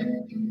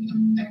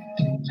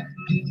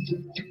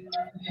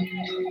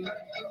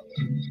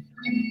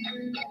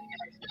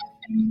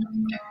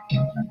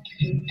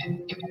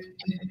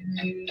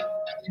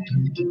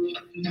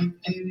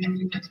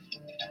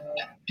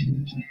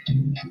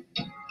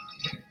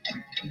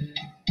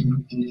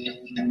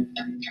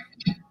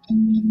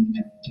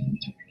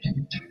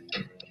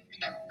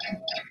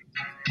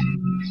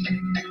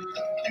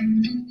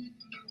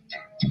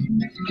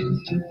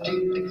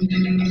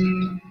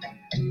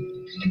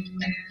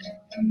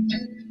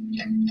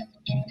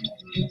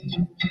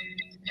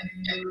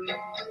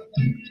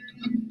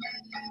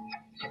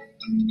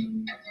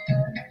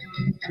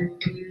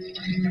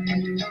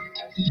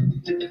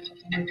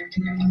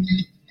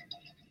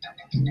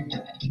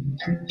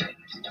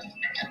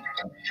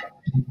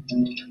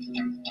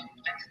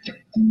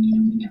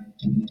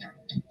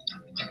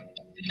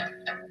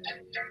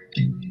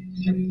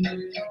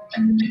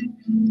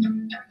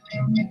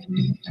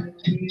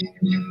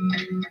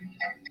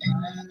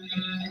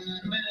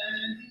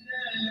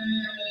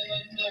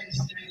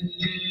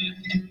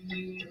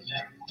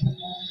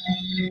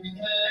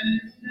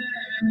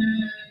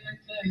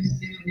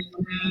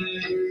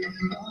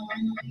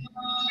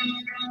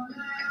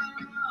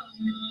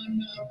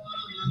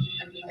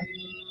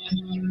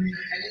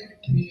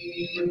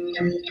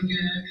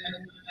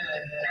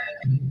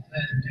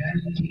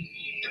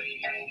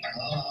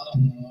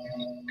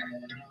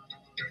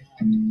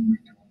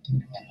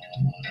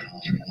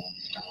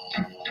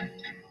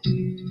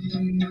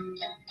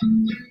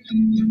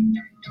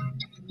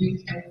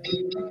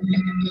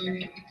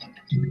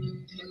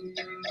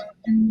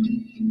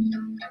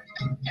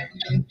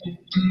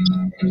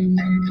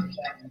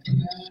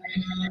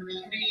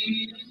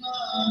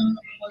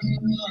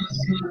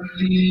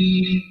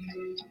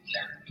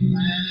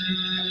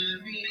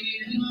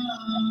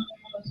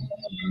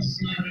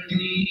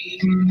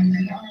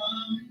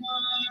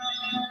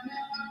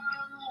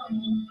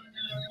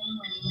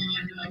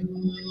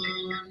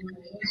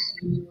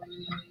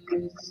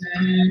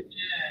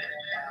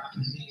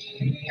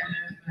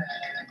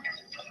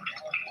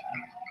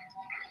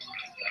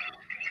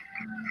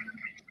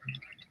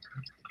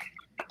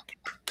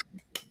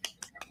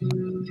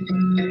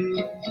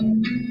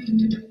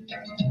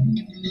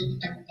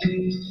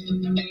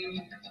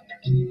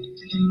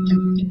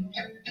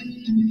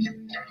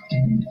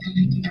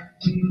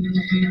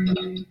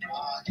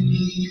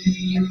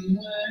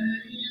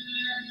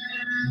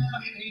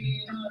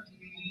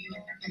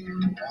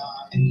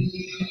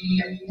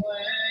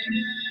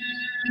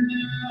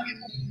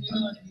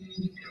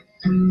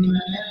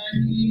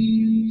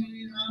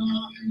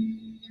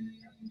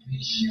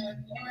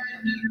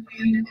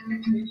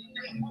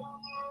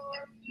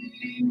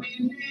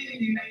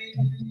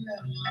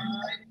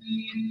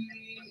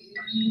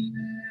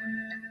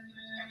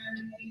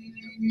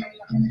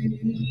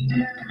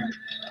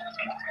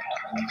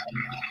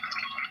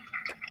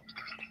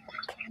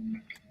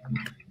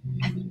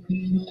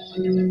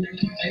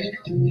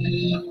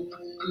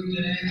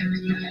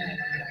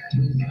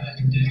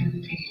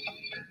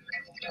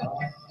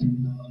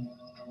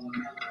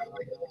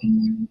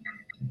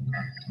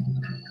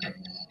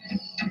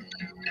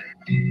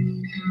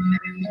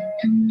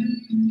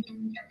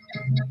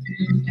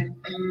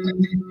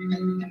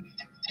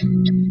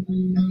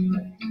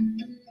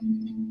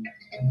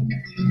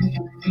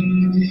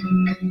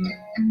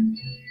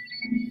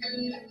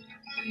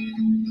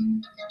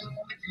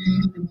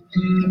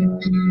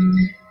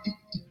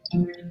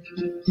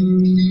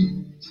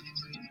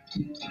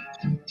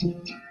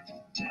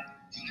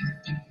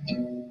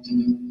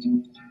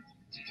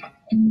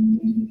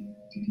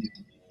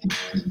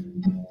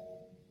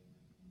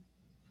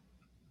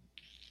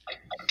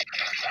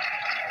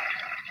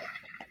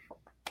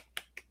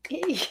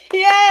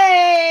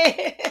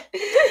 Yay!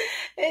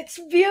 It's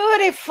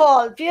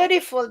beautiful,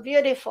 beautiful,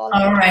 beautiful.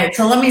 All right,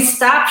 so let me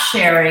stop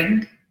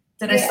sharing.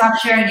 Did I Yeah. stop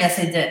sharing? Yes,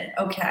 I did.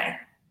 Okay.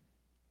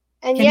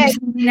 And Can you yes,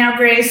 see me now,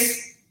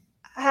 Grace?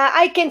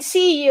 I can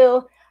see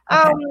you.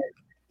 Okay.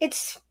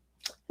 It's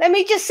let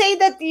me just say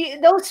that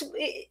those,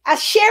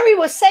 as Sherry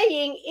was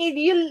saying,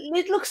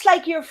 it looks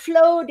like you're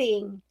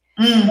floating,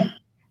 Mm,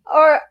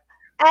 or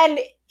and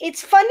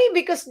it's funny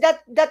because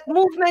that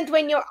movement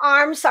when your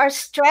arms are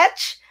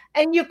stretched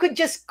and you could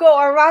just go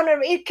around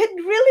and it could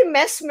really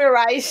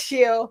mesmerize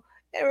you,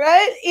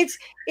 right?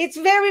 It's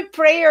very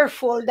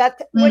prayerful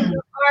that when mm.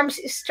 your arms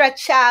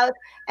stretch out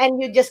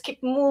and you just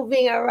keep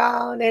moving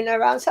around and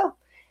around.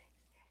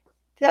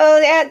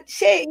 Yeah,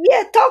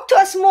 talk to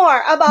us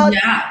more about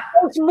Yeah.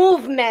 those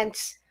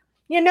movements.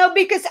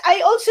 Because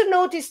I also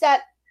noticed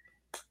that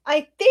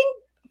I think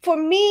for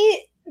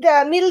me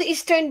the Middle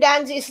Eastern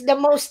dance is the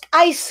most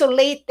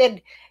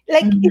isolated,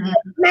 like it's Mhm.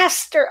 the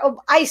master of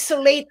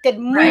isolated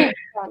Right.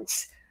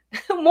 movements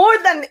more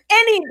than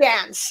any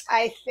dance,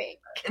 I think.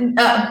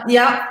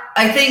 Yeah,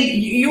 I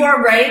think you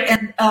are right,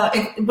 and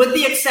with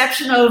the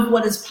exception of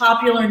what is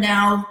popular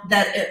now,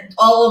 that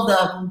all of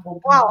the,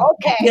 Wow,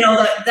 okay.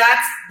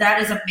 that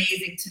is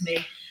amazing to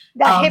me.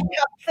 The hip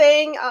hop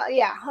thing.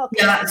 Yeah. Okay.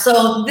 Yeah.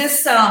 So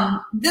this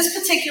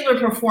particular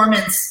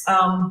performance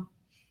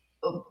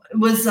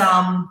was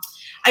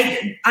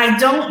I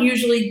don't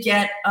usually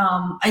get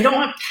I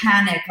don't have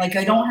panic, like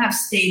I don't have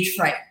stage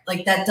fright,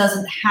 like that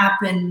doesn't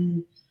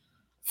happen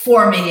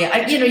for me.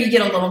 You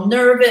get a little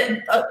nervous,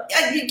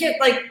 you get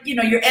like,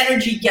 your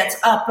energy gets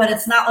up, but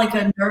it's not like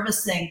a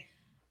nervous thing.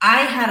 I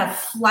had a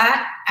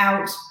flat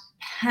out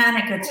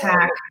panic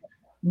attack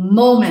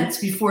moments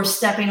before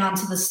stepping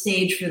onto the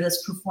stage for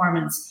this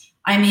performance.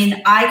 I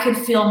mean, I could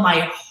feel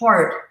my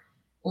heart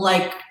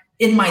like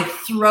in my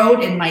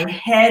throat, in my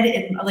head,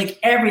 and like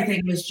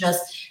everything was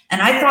just,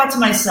 and I thought to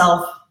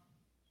myself,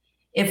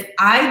 if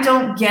I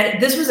don't get it,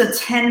 this was a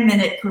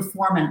 10-minute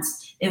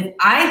performance. If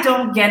I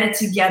don't get it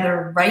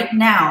together right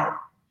now,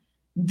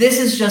 this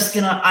is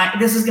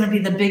gonna be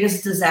the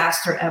biggest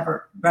disaster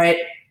ever, right?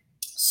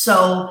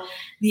 So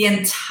the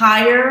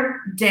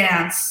entire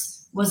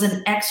dance was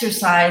an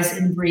exercise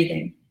in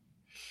breathing.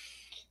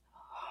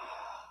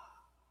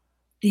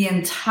 The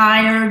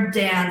entire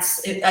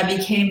dance, I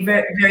became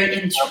very,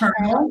 very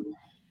internal,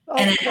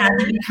 and it had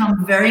to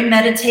become very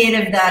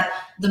meditative. That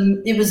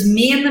it was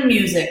me and the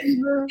music.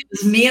 It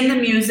was me and the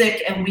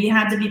music, and we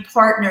had to be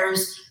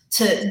partners.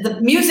 The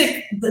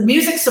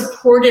music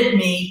supported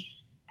me,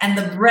 and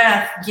the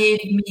breath gave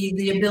me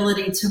the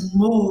ability to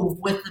move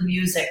with the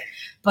music.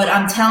 But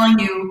I'm telling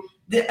you,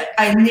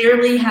 I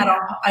nearly had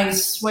I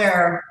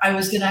swear I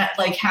was gonna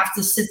like have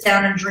to sit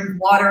down and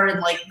drink water and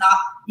like not,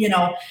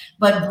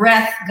 but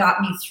breath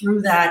got me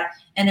through that.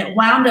 And it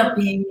wound up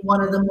being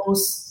one of the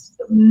most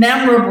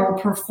memorable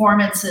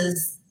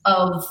performances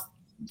of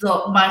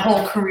my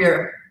whole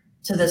career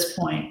to this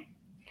point.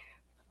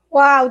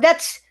 Wow,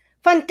 that's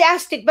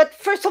fantastic. But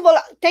first of all,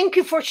 thank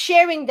you for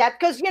sharing that,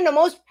 because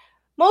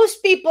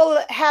most people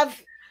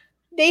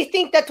they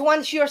think that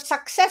once you're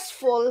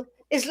successful,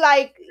 is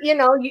like,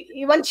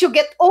 once you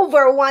get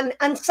over one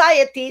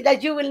anxiety,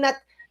 that you will not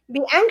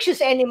be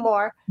anxious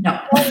anymore.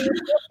 No.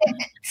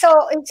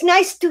 So it's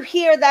nice to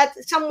hear that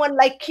someone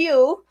like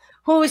you,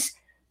 who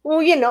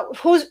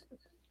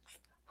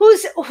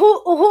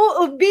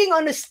being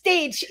on a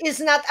stage is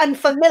not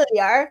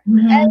unfamiliar,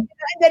 and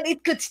then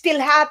it could still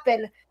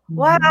happen.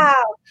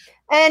 Wow.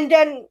 And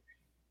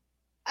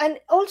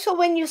also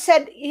when you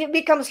said it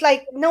becomes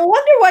like, no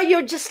wonder why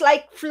you're just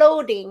like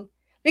floating,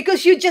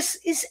 because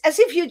it's as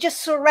if you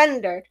just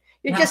surrendered.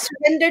 You just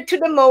surrendered to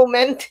the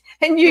moment,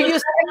 and you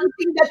use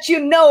everything that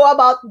you know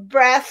about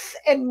breath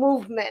and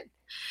movement.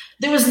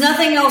 There was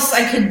nothing else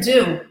I could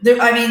do. There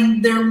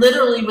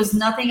literally was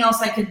nothing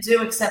else I could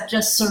do except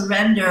just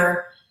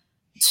surrender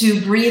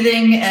to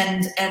breathing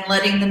and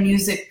letting the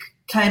music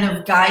kind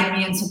of guide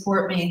me and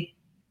support me.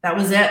 That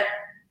was it.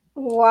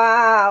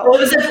 Wow.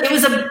 It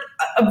was a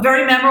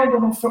very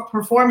memorable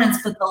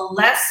performance, but the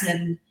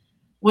lesson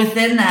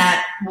within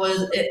that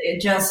was it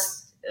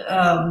just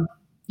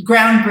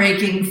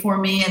groundbreaking for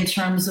me in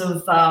terms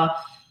of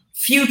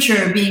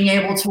future, being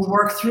able to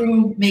work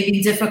through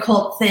maybe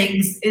difficult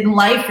things in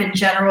life in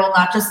general,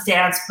 not just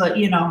dance, but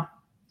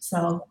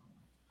so.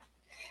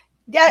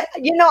 Yeah,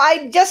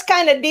 I just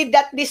kind of did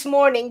that this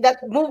morning, that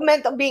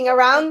movement of being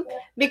around,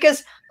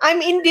 because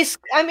I'm in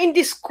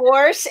this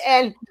course,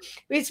 and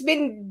it's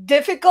been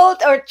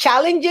difficult or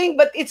challenging,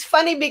 but it's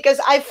funny because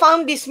I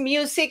found this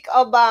music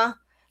of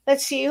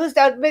let's see who's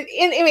that, but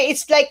anyway,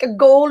 it's like a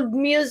gold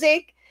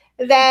music.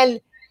 Then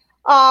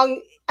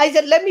I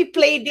said, let me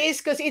play this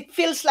because it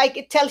feels like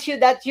it tells you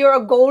that you're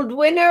a gold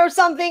winner or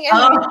something.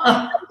 And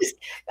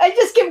I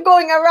just kept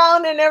going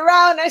around and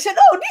around. I said,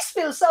 oh, this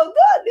feels so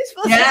good. This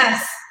feels yes.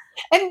 So good.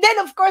 And then,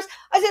 of course,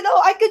 I said,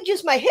 oh, I could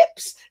use my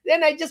hips.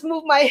 Then I just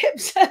move my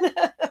hips.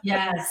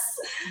 Yes.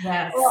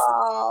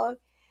 Wow.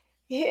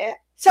 Yeah.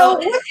 So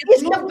what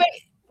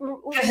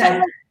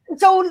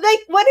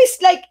is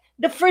like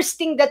the first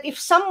thing that if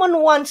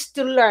someone wants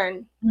to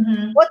learn,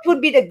 what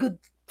would be the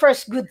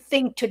first good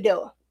thing to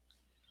do?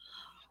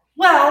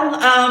 Well,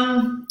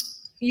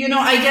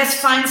 I guess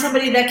find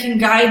somebody that can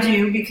guide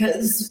you,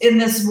 because in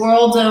this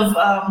world of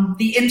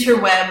the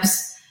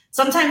interwebs,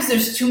 sometimes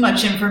there's too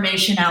much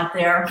information out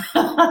there,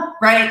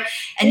 right?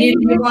 And you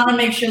want to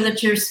make sure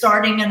that you're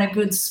starting in a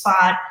good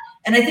spot.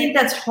 And I think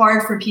that's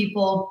hard for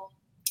people,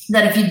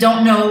 that if you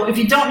don't know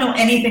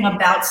anything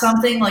about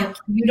something, like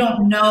you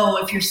don't know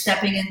if you're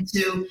stepping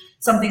into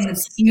something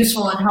that's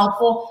useful and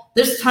helpful.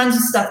 There's tons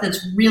of stuff that's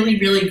really,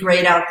 really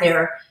great out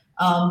there.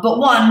 But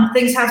one,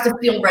 things have to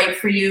feel right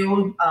for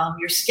you.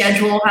 Your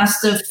schedule has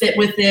to fit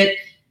with it.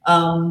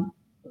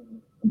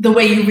 The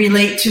way you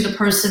relate to the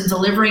person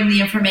delivering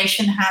the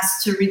information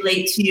has to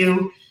relate to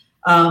you.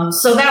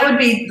 So that would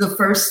be the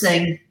first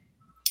thing.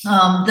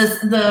 And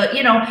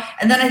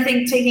then I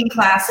think taking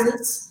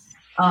classes.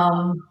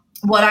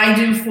 What I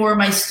do for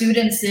my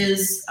students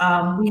is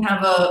we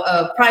have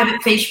a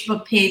private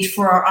Facebook page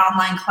for our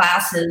online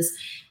classes,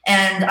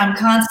 and I'm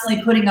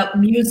constantly putting up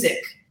music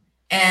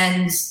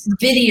and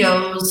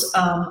videos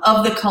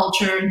of the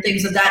culture and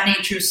things of that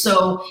nature.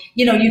 So,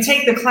 you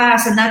take the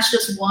class and that's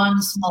just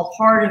one small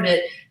part of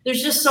it.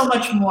 There's just so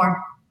much more.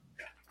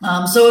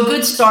 So a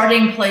good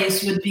starting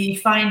place would be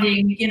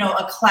finding,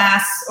 a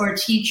class or a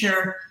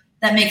teacher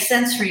that makes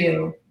sense for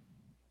you.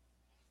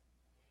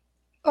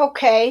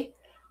 Okay.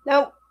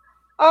 Now,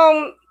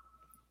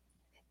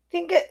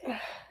 think it.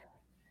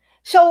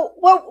 So,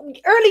 well,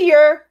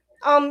 earlier,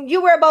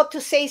 you were about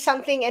to say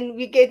something, and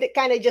we get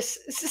kind of just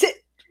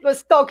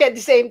was talk at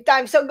the same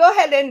time. So go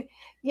ahead and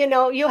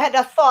you had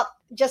a thought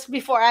just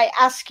before I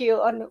ask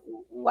you on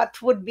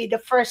what would be the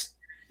first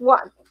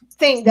one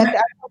thing that.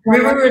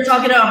 Remember, we were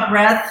talking about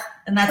breath,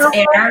 and that's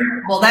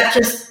air. Well, that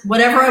just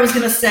whatever I was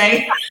going to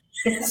say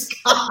is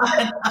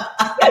gone.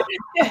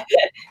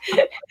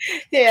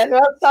 Yeah.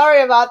 Well,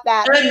 sorry about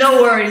that.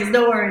 No worries.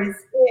 No worries.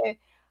 Yeah.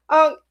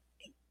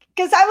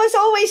 Because I was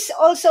always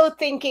also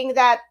thinking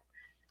that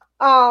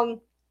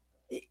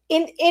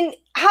in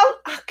how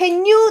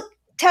can you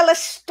tell us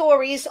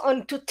stories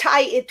on to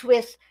tie it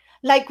with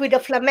like with the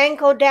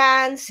flamenco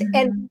dance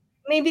and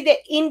maybe the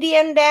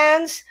Indian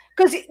dance,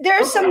 because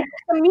there's some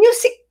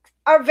music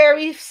are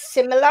very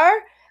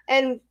similar,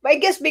 and I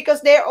guess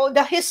because they're all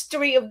the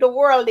history of the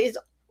world is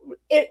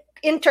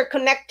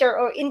interconnected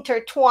or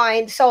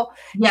intertwined. So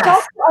yes.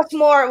 Talk to us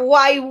more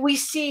why we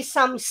see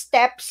some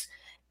steps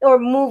or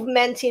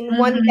movements in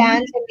one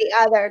dance and the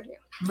other.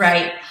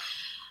 Right.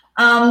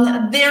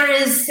 There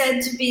is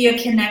said to be a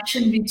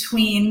connection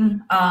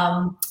between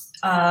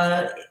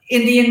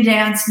Indian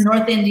dance,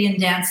 North Indian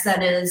dance,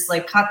 that is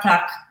like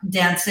Kathak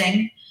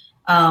dancing,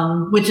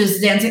 which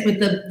is dancing with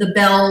the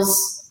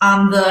bells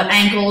on the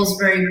ankles,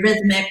 very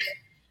rhythmic,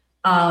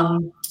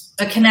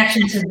 a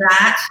connection to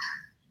that,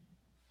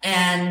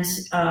 and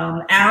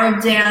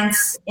Arab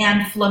dance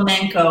and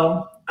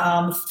flamenco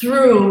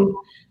through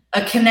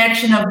a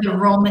connection of the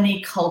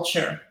Romani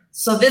culture.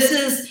 So this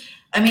is,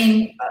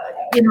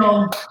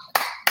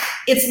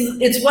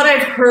 it's what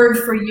I've heard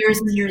for years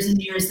and years and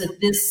years,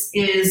 that this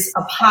is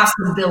a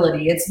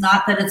possibility. It's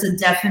not that it's a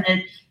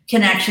definite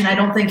connection. I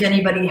don't think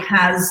anybody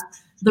has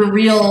the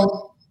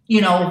real,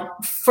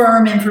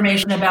 firm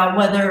information about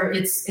whether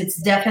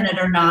it's definite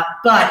or not.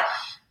 But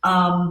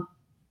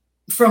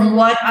from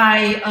what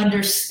I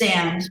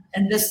understand,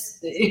 and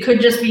it could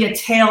just be a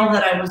tale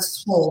that I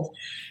was told,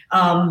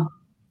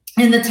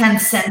 in the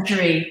 10th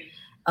century,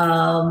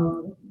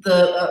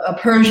 a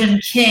Persian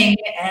king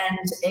and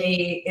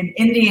an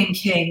Indian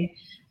king,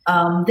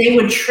 they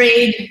would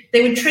trade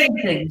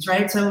things,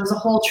 right? So it was a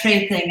whole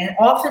trade thing, and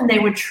often they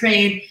would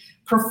trade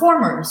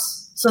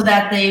performers so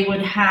that they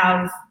would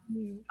have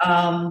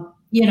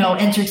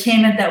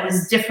entertainment that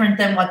was different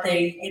than what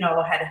they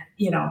had.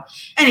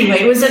 Anyway,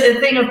 it was a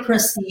thing of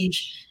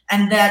prestige,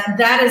 and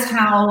that is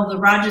how the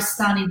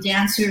Rajasthani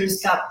dancers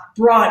got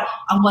brought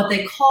on what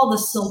they call the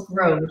Silk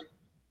Road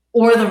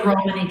or the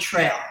Romani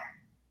Trail.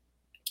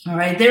 All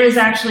right, there is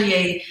actually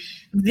a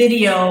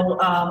video,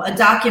 a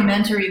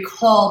documentary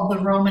called The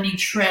Romani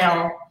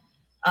Trail,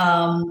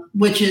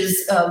 which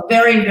is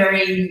very,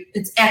 very,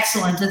 it's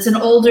excellent. It's an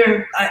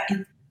older,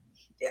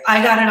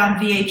 I got it on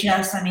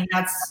VHS. I mean,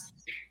 that's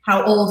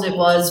how old it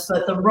was,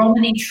 but The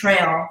Romani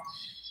Trail.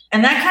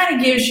 And that kind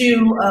of gives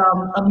you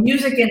a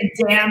music and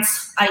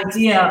dance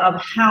idea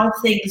of how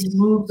things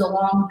moved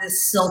along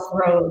this Silk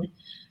Road.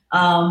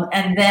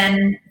 And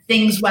then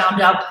things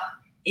wound up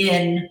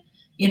in,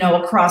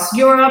 across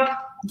Europe,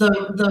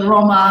 the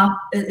Roma,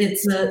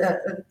 it's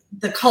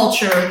the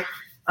culture,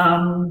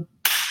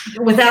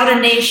 without a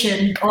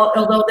nation,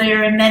 although they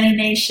are in many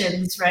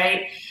nations,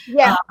 right?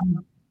 Yeah.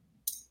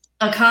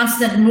 A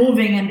constant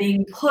moving and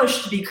being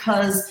pushed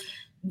because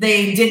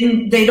they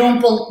don't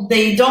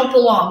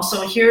belong.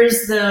 So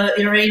here's the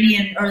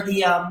Iranian or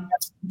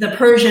the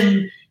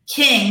Persian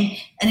king,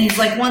 and he's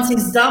like, once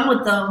he's done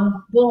with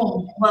them,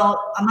 boom,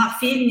 well, I'm not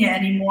feeding you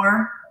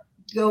anymore.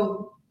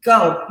 Go.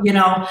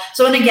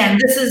 So, and again,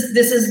 this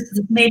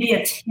is maybe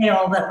a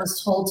tale that was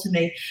told to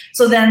me.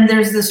 So then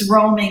there's this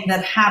roaming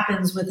that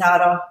happens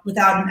without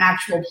an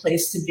actual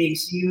place to be.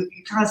 So you're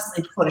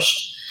constantly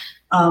pushed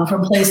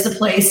from place to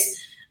place.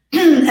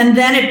 And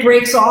then it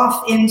breaks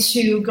off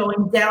into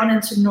going down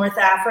into North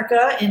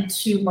Africa,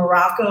 into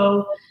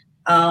Morocco,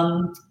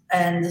 and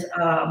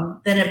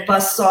then it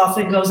busts off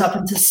and goes up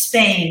into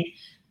Spain.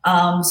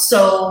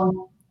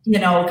 So,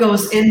 it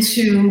goes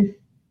into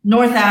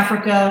North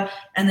Africa,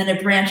 and then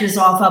it branches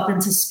off up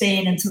into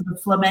Spain, into the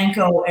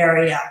flamenco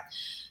area.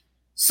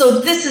 So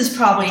this is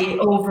probably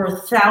over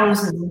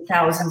thousands and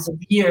thousands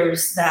of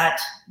years that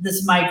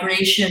this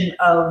migration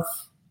of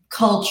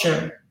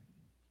culture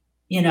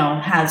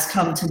has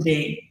come to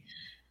be.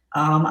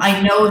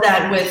 I know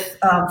that with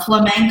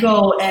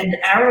flamenco and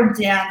Arab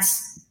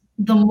dance,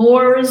 the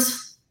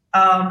Moors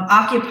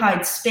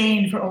occupied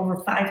Spain for over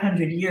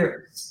 500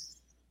 years.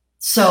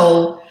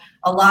 So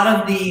a lot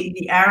of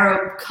the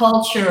Arab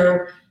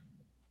culture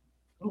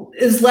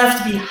is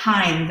left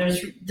behind.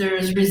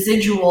 There's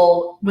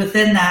residual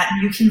within that,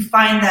 and you can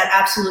find that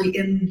absolutely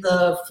in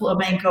the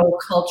flamenco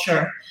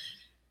culture.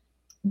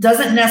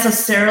 Doesn't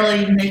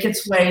necessarily make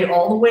its way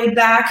all the way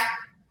back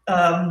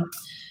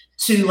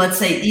to, let's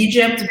say,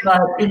 Egypt,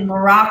 but in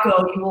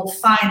Morocco you will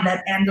find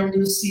that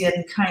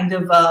Andalusian kind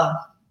of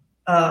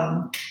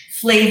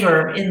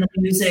flavor in the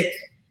music,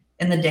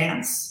 in the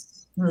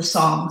dance, in the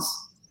songs.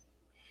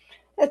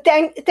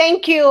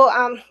 Thank you,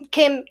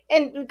 Kim.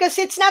 And because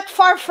it's not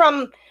far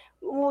from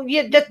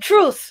the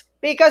truth,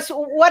 because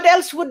what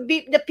else would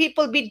be the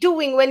people be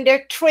doing when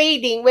they're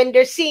trading, when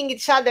they're seeing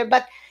each other,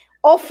 but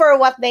offer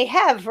what they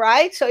have,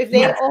 right? So if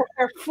they Yes.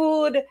 offer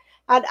food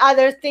and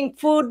other thing,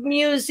 food,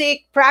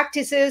 music,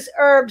 practices,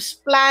 herbs,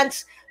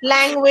 plants,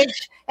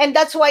 language, and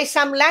that's why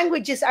some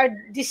languages are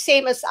the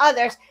same as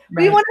others.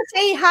 We Right. want to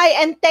say hi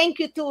and thank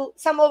you to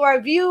some of our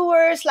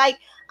viewers. Like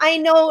I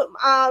know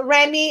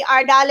Remy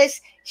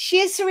Ardales,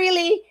 she's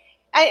really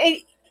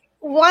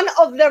one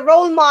of the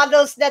role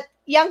models that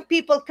young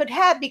people could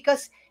have,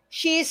 because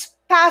she's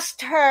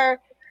past her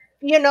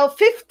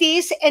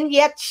 50s, and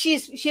yet she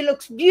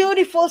looks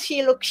beautiful,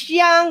 she looks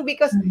young,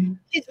 because Mm.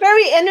 she's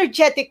very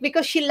energetic,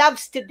 because she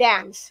loves to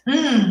dance.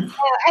 Mm.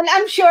 And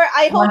I'm sure,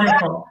 I hope,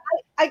 Wonderful.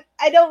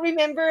 I don't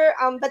remember,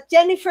 but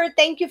Jennifer,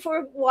 thank you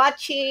for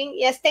watching.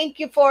 Yes, thank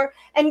you for,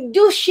 and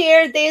do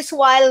share this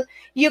while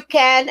you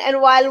can,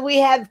 and while we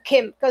have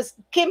Kim, because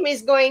Kim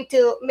is going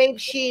to,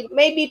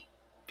 maybe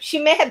she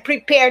may have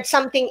prepared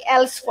something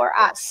else for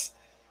us.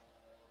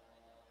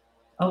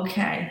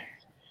 Okay.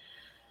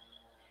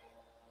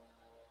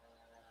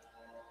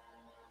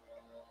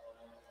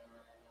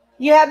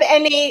 You have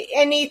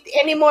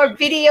any more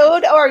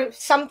videoed or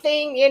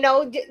something,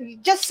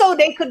 just so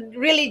they could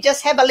really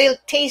just have a little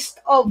taste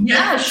of.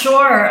 Yeah,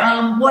 sure.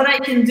 What I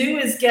can do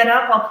is get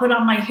up. I'll put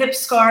on my hip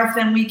scarf,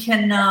 and we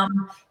can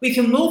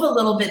move a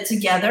little bit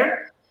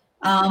together.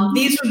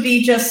 These would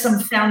be just some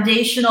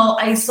foundational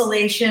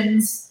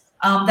isolations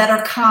that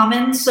are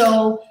common.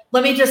 So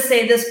let me just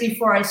say this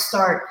before I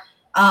start.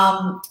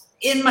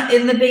 In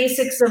the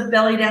basics of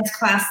belly dance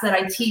class that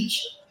I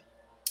teach,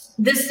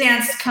 this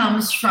dance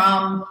comes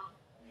from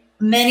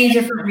many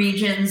different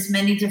regions,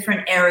 many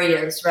different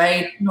areas,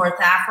 right? North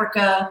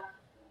Africa,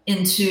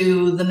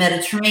 into the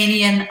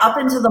Mediterranean, up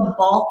into the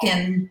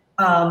Balkan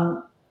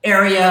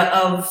area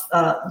of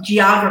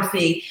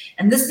geography.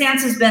 And this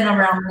dance has been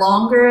around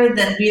longer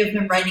than we have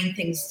been writing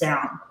things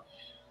down.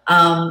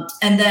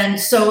 And then,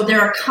 so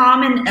there are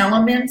common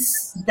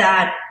elements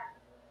that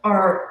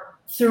are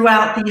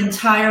throughout the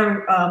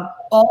entire,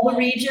 all the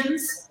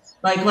regions.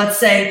 Like, let's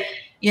say,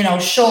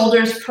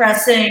 shoulders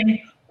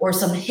pressing, or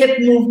some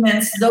hip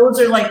movements. Those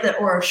are like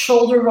or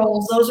shoulder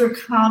rolls. Those are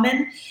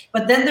common.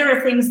 But then there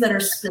are things that are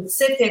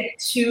specific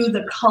to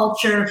the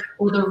culture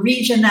or the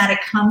region that it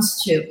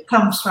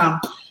comes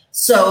from.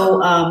 So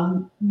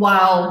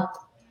while,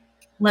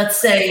 let's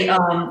say,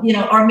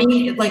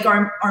 Armenia,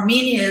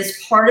 Armenia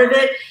is part of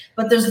it,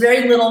 but there's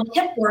very little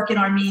hip work in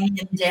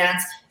Armenian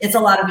dance. It's a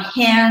lot of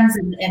hands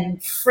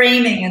and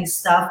framing and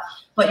stuff.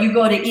 But you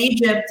go to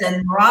Egypt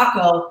and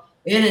Morocco,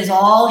 it is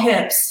all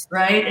hips,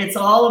 right? It's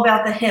all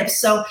about the hips.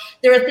 So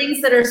there are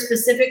things that are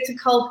specific to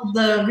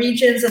the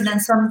regions, and then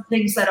some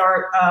things that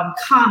are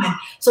common.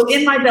 So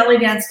in my belly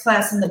dance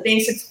class, in the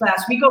basics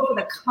class, we go for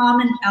the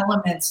common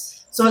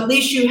elements. So at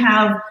least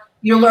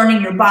you're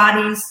learning your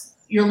bodies,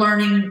 you're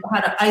learning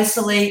how to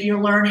isolate,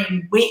 you're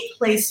learning weight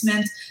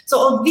placement.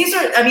 So these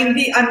are,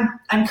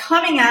 I'm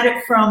coming at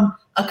it from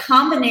a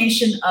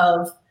combination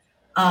of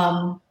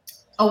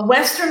a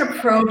Western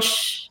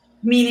approach,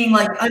 meaning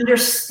like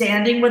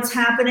understanding what's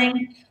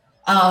happening,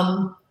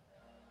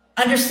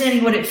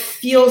 understanding what it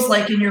feels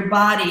like in your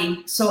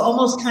body. So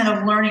almost kind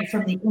of learning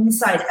from the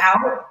inside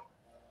out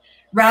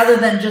rather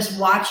than just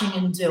watching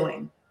and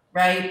doing,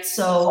 right?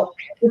 So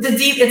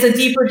it's a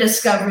deeper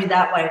discovery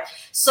that way.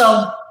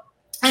 So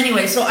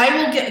anyway, so I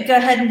will go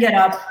ahead and get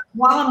up.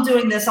 While I'm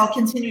doing this, I'll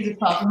continue to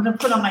talk. I'm going to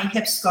put on my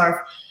hip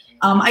scarf.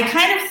 I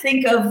kind of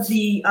think of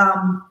the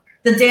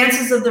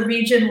dances of the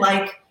region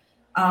like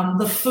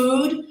the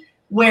food,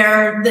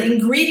 where the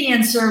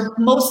ingredients are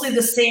mostly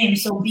the same.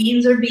 So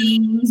beans are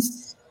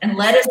beans, and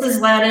lettuce is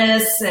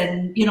lettuce,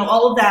 and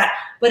all of that.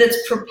 But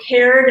it's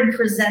prepared and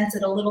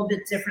presented a little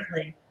bit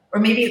differently, or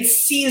maybe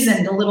it's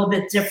seasoned a little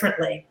bit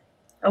differently.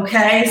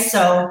 Okay,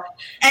 so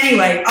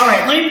anyway, all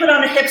right, let me put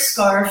on a hip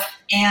scarf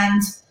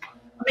and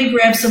let me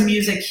grab some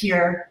music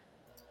here.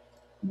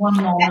 One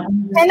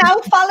moment. And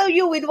I'll follow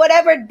you with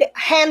whatever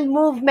hand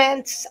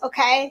movements,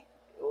 okay?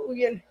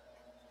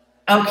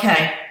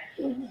 Okay,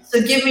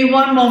 so give me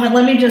one moment.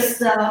 Let me just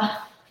put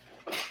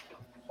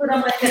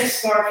on my hip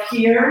scarf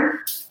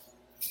here.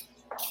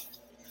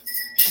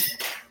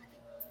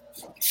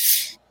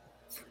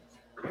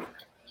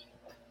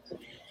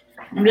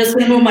 I'm just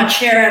going to move my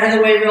chair out of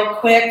the way real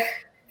quick.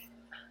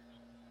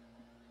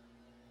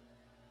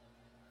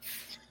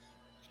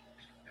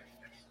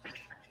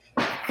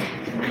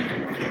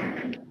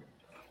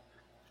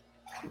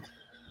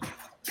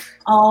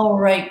 All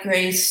right,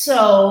 Grace.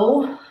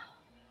 So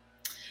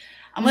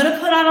I'm going to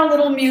put on a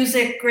little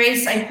music.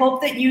 Grace, I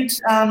hope that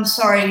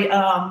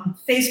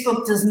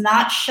Facebook does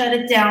not shut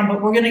it down,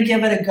 but we're going to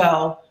give it a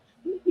go.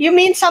 You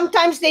mean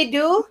sometimes they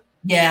do?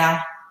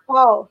 Yeah.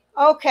 Oh,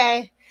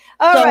 okay.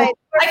 All right.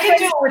 I can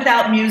do it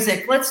without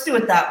music. Let's do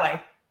it that way.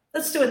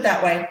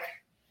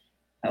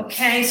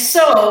 Okay,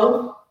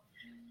 so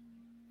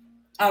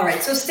All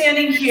right, so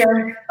standing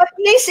here. But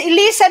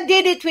Lisa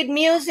did it with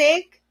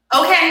music.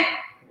 Okay.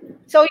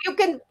 So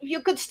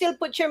you could still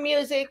put your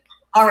music.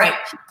 All right.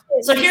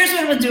 So here's what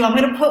I'm going to do. I'm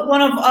going to put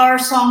one of our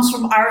songs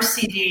from our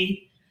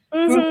CD,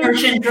 Group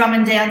Merchant Drum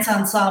and Dance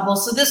Ensemble.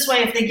 So this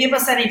way, if they give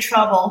us any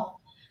trouble,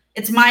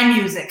 it's my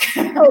music.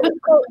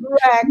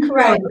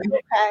 Correct.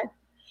 Okay.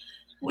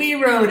 We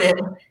wrote it.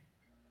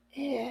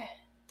 Yeah.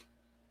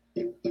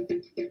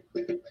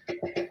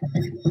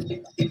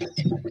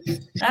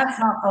 That's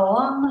not the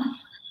one.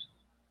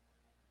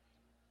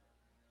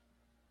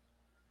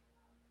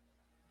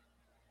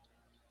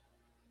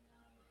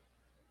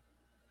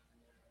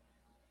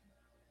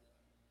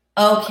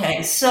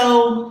 Okay,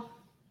 so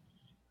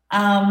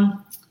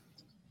while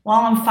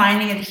I'm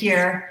finding it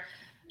here,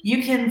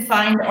 you can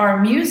find our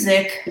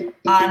music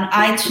on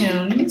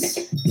iTunes.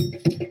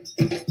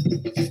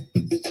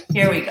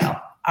 Here we go.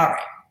 All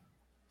right.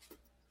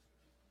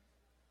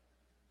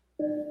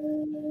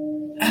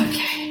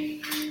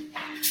 Okay.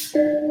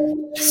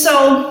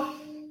 So,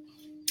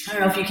 I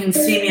don't know if you can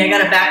see me. I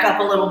got to back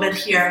up a little bit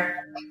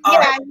here. All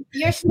right.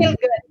 You're still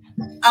good.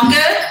 I'm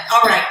good?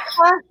 All right.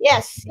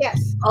 Yes.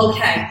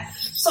 Okay.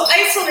 So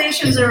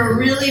isolations are a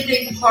really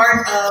big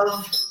part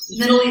of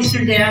Middle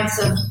Eastern dance,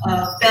 of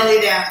belly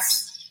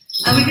dance.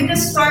 And we can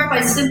just start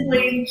by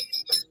simply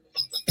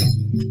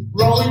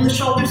rolling the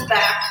shoulders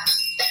back.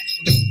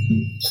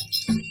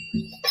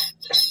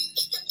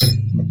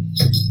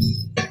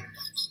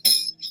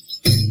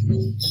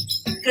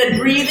 Good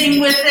breathing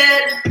with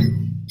it.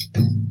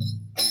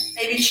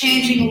 Maybe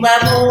changing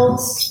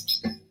levels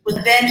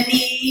with bent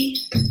knee.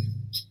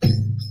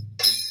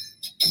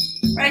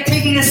 Right,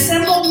 taking a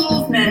simple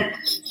movement,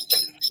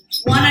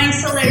 one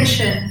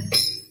isolation,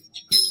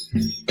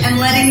 and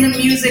letting the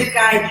music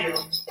guide you.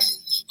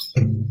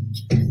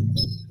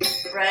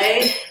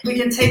 Right? We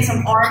can take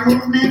some arm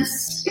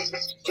movements.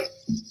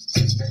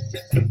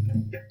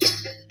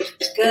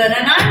 Good,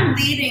 and I'm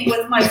leading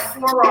with my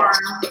forearm,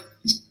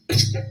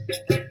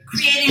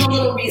 creating a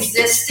little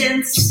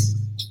resistance.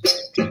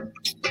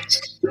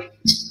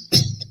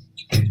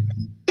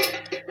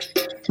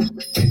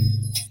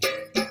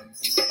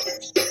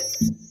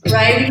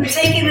 Right, you can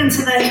take it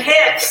into the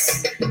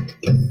hips,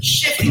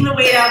 shifting the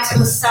weight out to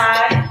the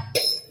side.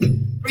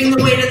 Bring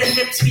the weight of the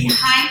hips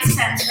behind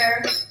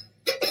center,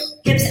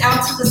 hips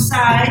out to the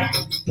side,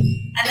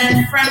 and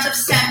then front of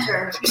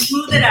center. You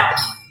smooth it out.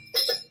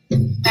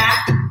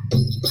 Back,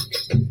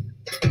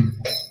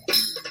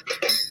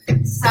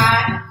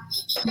 side,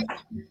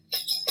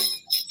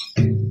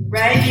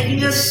 right?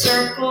 Making a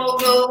circle,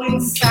 going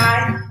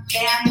side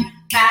and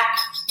back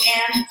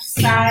and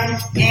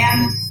side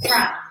and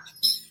front.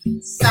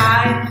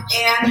 Side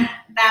and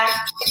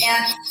back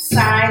and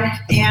side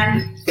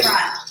and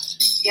front.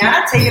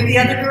 Yeah, take it the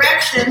other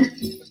direction.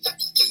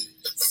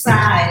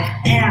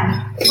 Side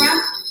and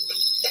front.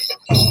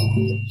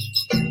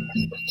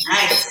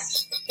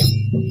 Nice.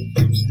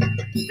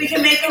 We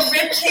can make a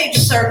rib cage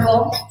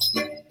circle.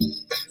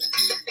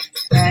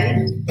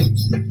 Right?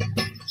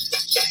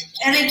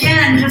 And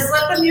again, just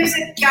let the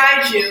music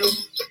guide you.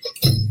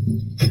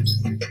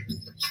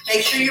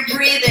 Make sure you're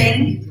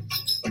breathing.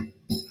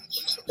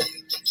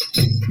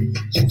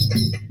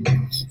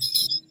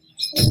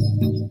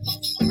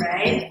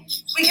 Right?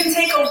 We can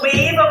take a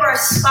wave of our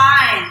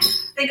spine.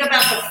 Think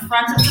about the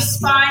front of the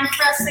spine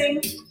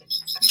pressing,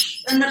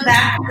 then the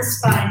back of the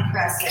spine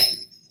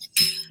pressing.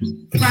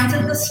 Front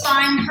of the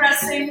spine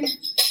pressing,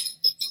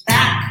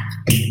 back.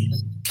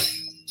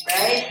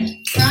 Right?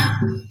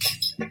 Front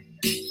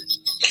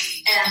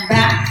and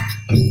back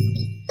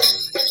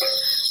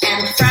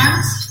and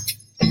front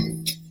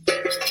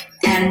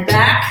and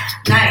back.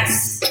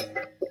 Nice.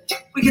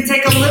 We can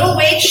take a little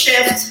weight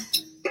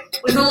shift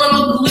with a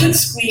little glute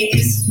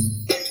squeeze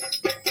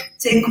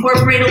to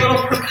incorporate a little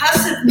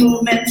percussive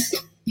movement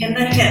in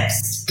the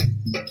hips.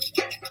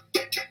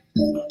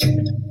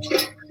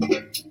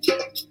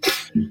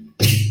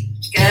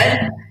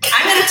 Good.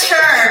 I'm going to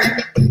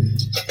turn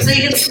so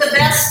you can see the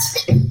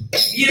best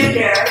view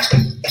here.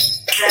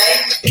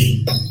 Right?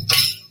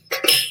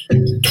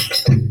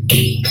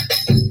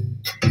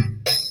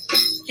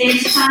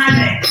 Change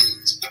timing.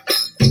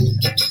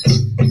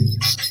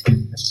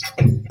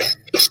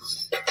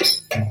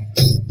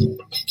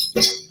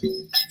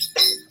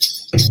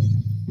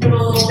 Put a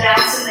little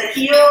bounce in the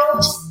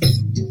heels.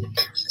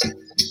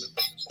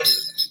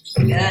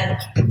 Good.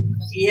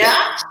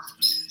 Yeah?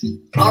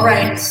 All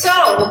right,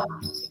 so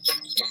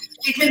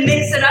we can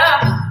mix it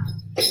up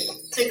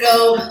to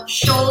go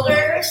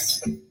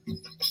shoulders and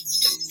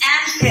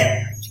hip,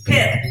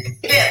 hip,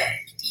 hip.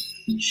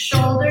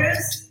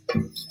 Shoulders,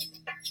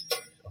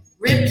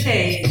 rib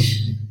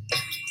cage.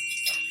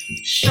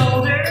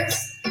 Shoulders,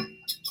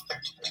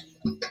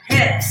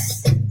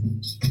 hips.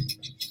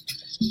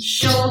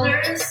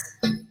 Shoulders,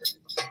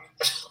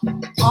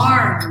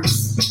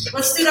 arms.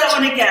 Let's do that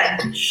one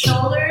again.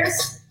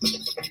 Shoulders,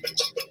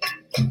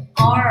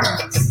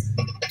 arms.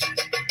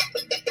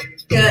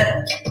 Good.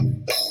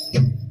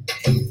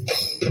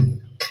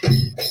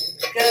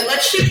 Good.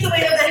 Let's shift the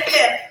weight of the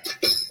hip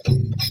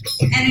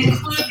and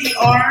include the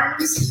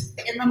arms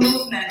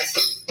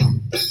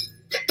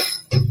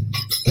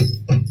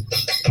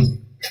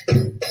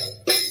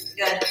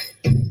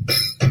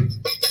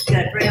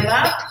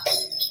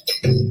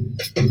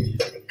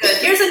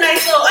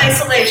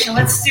simulation.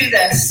 Let's do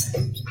this.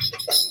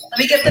 Let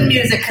me get the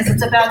music because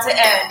it's about to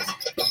end.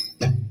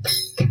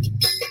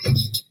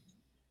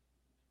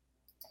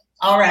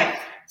 All right.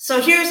 So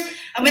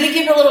I'm going to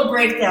give a little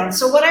breakdown.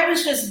 So what I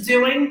was just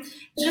doing,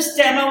 just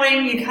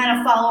demoing, you kind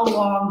of follow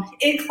along.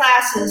 In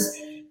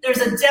classes, there's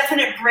a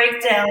definite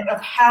breakdown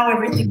of how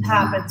everything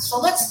happens. So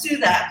let's do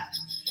that.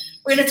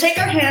 We're going to take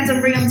our hands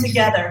and bring them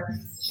together.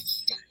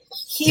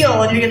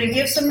 Heel, and you're going to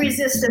give some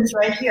resistance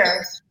right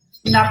here.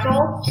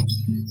 Knuckle,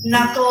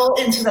 knuckle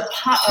into the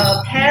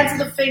pads of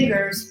the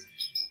fingers,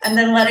 and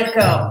then let it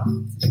go.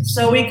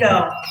 So we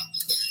go.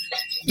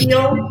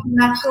 Heel,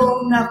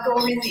 knuckle,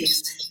 knuckle,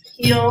 release.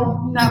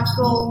 Heel,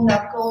 knuckle,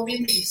 knuckle,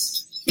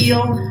 release.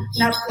 Heel,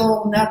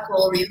 knuckle,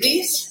 knuckle,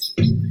 release.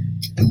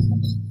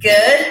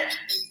 Good.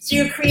 So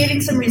you're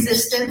creating some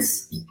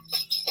resistance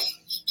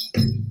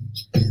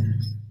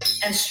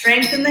and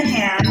strength in the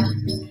hand,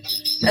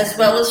 as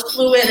well as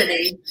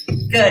fluidity.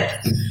 Good.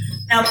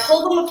 Now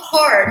pull them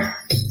apart.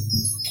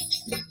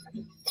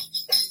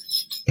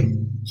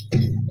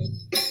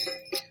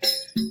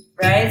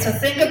 Right? So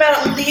think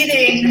about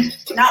leading,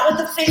 not with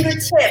the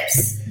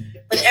fingertips,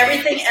 but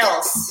everything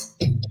else.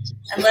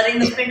 And letting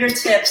the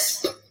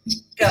fingertips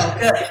go.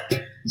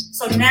 Good.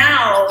 So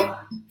now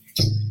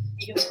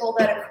you can pull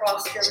that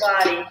across your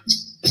body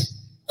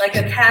like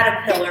a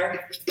caterpillar.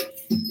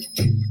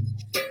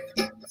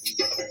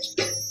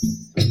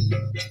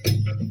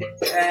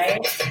 Right?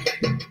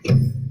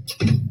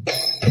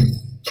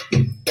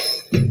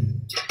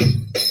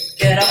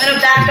 Good. I'm going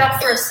to back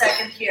up for a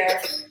second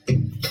here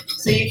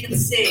so you can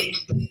see.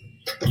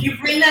 You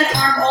bring that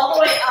arm all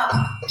the way up,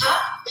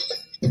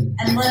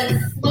 and let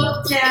it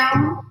float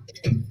down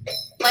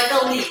like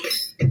a leaf.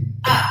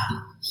 Up.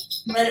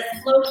 Let it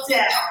float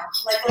down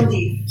like a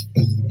leaf.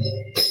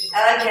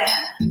 Again.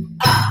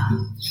 Up.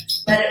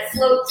 Let it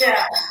float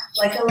down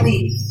like a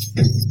leaf.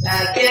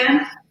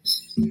 Again.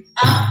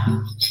 Up.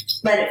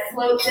 Let it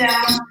float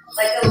down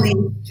like a leaf.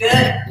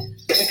 Good.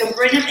 We can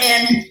bring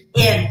them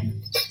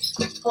in.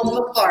 Pull them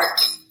apart.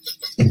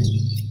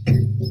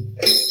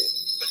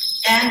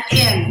 And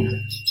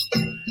in.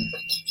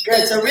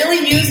 Good. So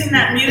really using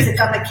that music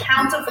on the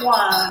count of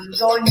one.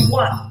 Going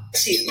 1,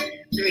 2,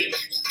 3,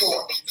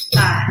 4,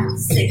 5,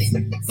 6,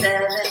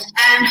 7,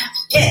 and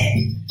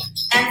in.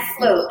 And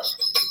float.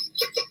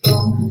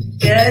 Boom.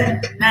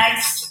 Good.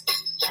 Nice.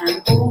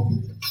 And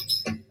boom.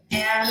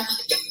 And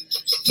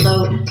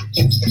float.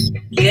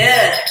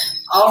 Good.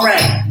 All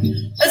right.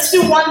 Let's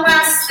do one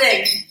last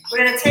thing.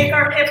 We're going to take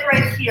our hip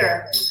right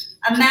here.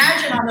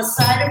 Imagine on the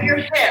side of your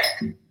hip,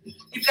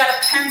 you've got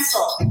a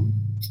pencil.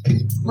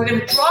 We're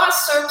going to draw a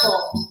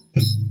circle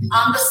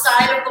on the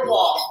side of the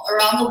wall, or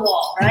on the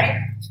wall, right?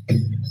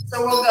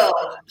 So we'll go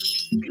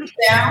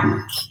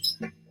down,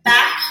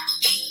 back,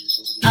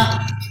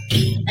 up,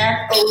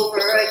 and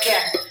over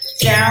again.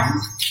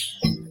 Down,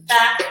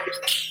 back,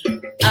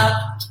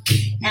 up,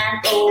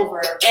 and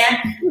over. And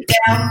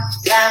down,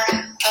 back,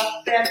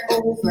 up, and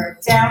over.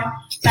 Down,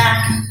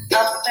 back,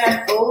 up,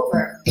 and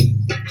over.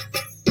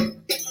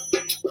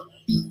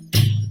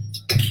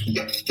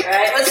 All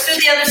right, let's do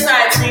the other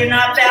side so you're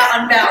not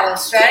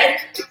unbalanced, right?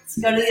 Let's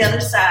go to the other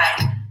side.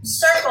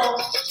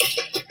 Circle.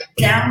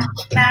 Down,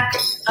 back,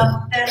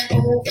 up, and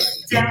over.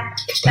 Down,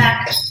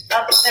 back,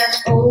 up, and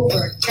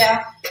over.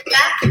 Down,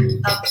 back,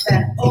 up,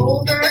 and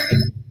over.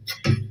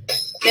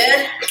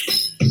 Good.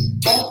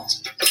 1,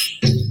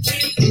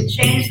 2.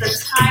 Change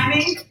the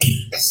timing.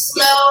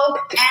 Slow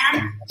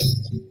and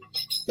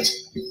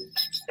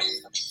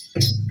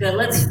good.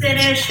 Let's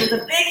finish with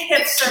a big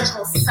hip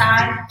circle.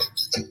 Side,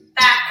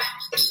 back,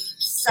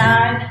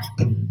 side,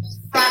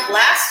 front.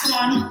 Last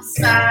one.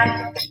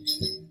 Side,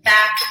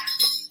 back,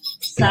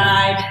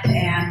 side,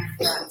 and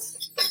front.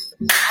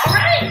 All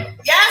right.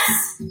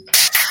 Yes.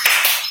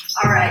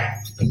 All right.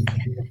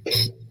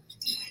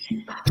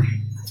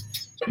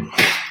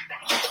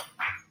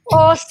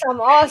 Awesome,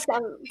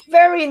 awesome.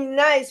 Very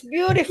nice,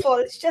 beautiful.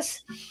 It's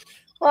just,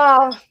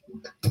 wow.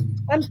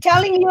 I'm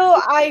telling you,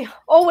 I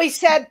always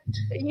said,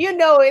 you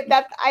know it,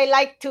 that I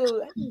like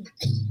to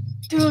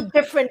do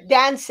different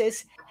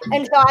dances.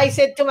 And so I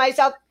said to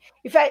myself,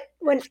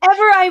 whenever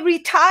I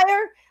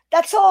retire,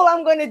 that's all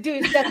I'm going to do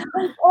is just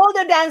all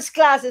the dance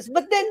classes.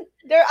 But then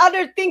there are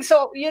other things.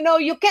 So,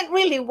 you can't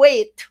really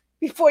wait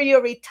before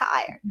you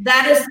retire.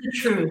 That is the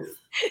truth.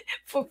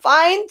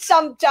 Find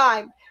some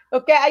time.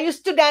 Okay. I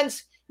used to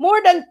dance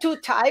more than 2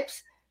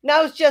 types.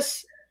 Now it's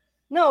just,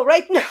 no,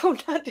 right now,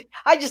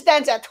 I just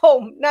dance at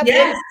home, not in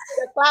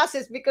the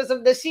classes because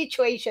of the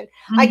situation.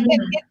 Mm-hmm. I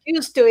can't get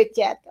used to it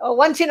yet. Or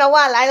once in a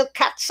while, I'll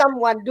catch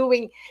someone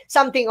doing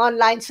something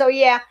online. So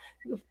yep.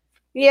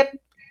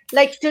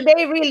 Like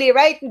today, really,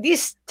 right?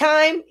 This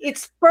time,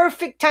 it's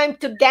perfect time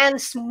to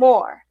dance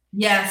more.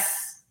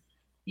 Yes.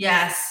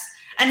 Yes.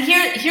 And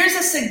here's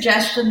a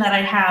suggestion that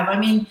I have. I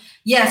mean,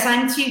 yes,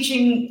 I'm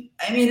teaching.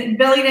 I mean,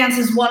 belly dance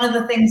is one of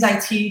the things I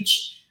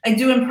teach. I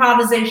do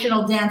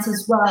improvisational dance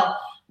as well.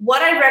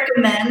 What I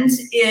recommend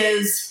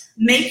is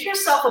make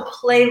yourself a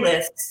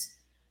playlist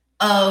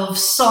of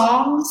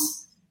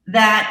songs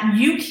that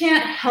you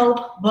can't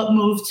help but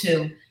move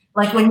to.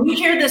 Like when you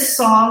hear this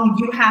song,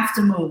 you have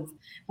to move.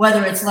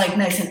 Whether it's like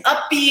nice and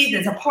upbeat,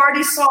 it's a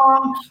party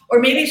song, or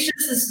maybe it's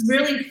just this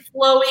really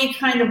flowy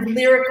kind of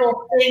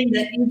lyrical thing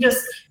that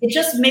it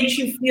just makes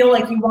you feel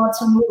like you want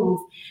to move.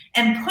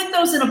 And put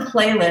those in a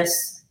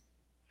playlist.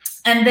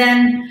 And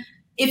then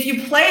if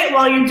you play it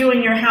while you're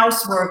doing your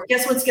housework,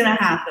 guess what's going to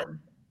happen?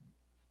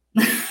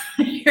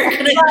 You're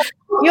gonna. I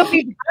want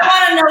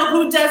to know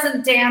who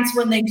doesn't dance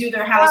when they do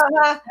their housework.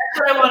 That's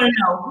what I want to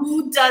know.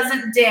 Who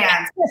doesn't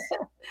dance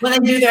when they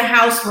do their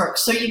housework?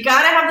 So you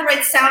got to have the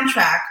right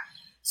soundtrack.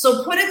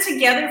 So put it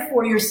together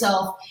for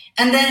yourself,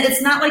 and then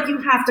it's not like you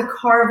have to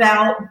carve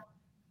out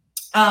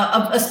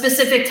a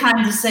specific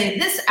time to say,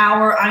 this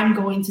hour I'm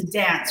going to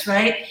dance,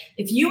 right?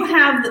 If you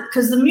have,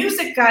 because the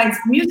music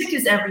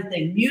is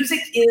everything. Music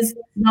is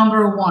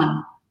number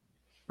one,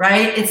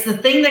 right? It's the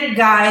thing that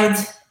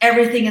guides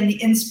everything and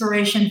the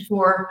inspiration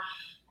for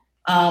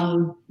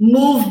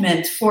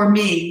movement for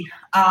me.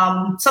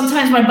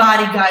 Sometimes my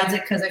body guides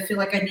it because I feel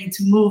like I need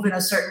to move in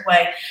a certain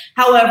way.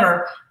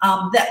 However,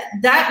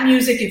 that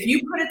music, if you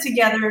put it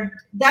together,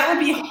 that would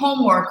be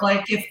homework.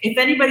 Like if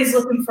anybody's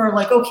looking for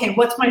like, okay,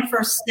 what's my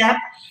first step?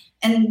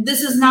 And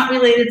this is not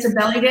related to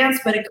belly dance,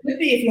 but it could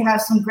be if you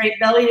have some great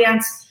belly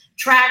dance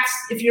tracks.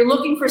 If you're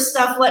looking for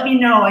stuff, let me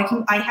know.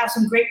 I have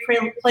some great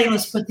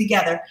playlists put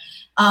together.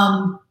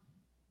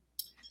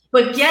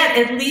 But get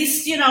at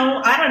least,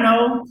 I don't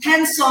know,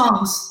 10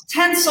 songs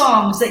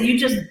that you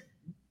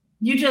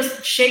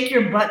just shake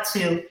your butt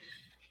to,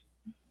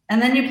 and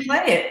then you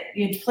play it.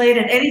 You play it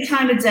at any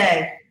time of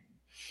day.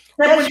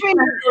 That's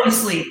really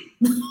sleep.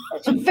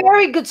 It's a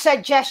very good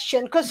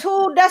suggestion, because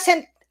who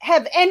doesn't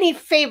have any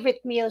favorite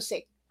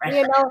music?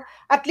 Right.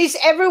 At least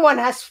everyone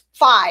has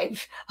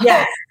 5.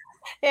 Yes.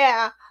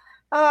 Yeah.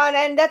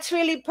 And that's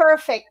really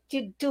perfect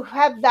to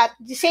have that.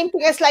 The same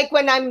thing as like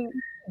when I'm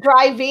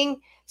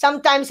driving.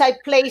 Sometimes I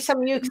play some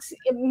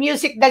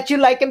music that you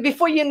like, and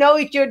before you know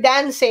it, you're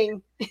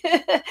dancing.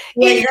 Yeah,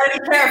 you gotta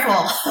be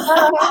careful.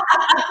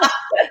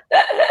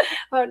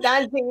 Or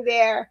dancing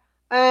there,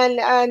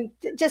 and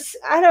just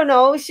I don't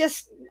know. It's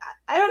just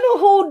I don't know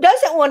who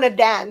doesn't want to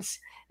dance,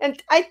 and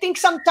I think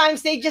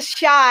sometimes they just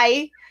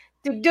shy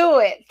to do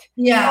it.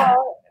 Yeah.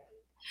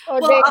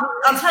 Well,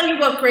 I'll tell you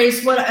what,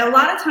 Grace. What a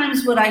lot of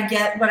times what I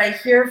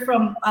hear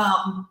from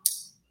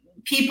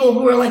people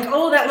who are like,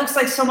 oh, that looks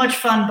like so much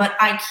fun, but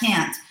I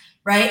can't,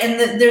 right?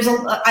 And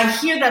I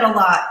hear that a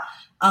lot.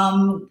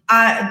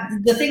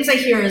 The things I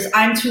hear is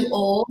I'm too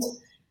old,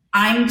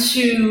 I'm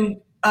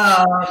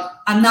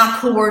not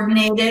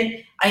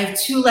coordinated, I have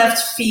 2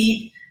 left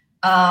feet,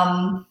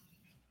 I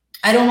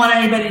don't want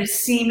anybody to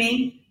see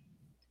me.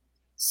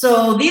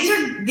 So these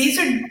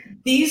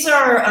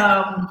are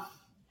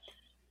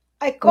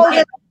I call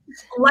it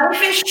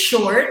life is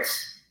short,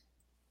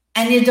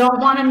 and you don't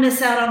want to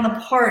miss out on the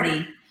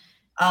party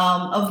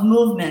of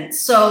movement.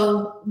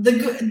 So the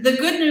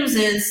good news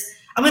is,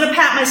 I'm going to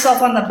pat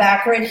myself on the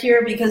back right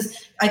here,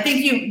 because I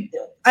think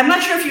I'm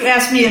not sure if you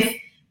asked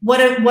me what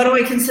do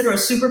I consider a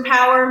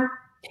superpower?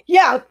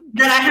 Yeah.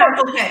 That I have.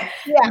 Okay.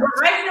 Yeah.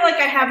 What I feel like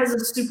I have as a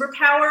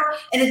superpower,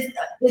 and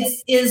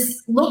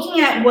it's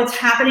looking at what's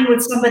happening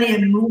with somebody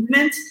in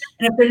movement,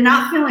 and if they're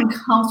not feeling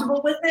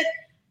comfortable with it,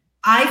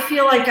 I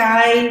feel like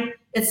I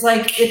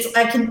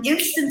can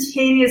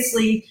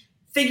instantaneously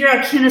figure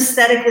out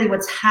kinesthetically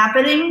what's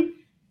happening,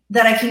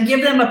 that I can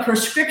give them a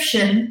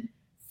prescription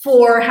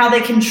for how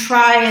they can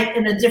try it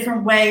in a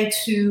different way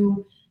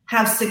to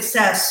have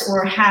success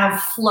or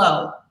have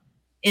flow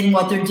in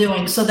what they're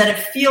doing, so that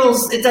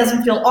it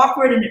doesn't feel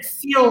awkward, and it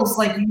feels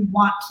like you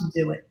want to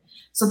do it.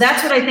 So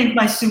that's what I think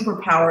my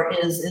superpower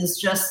is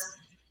just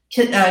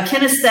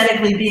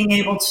kinesthetically being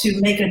able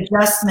to make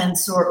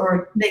adjustments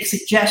or make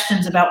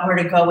suggestions about where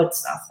to go with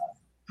stuff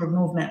for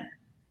movement.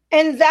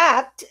 And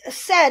that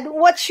said,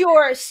 what's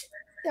your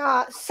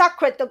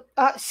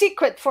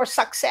secret for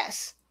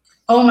success?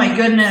 Oh my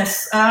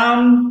goodness.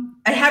 I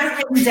have it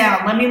written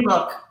down. Let me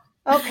look.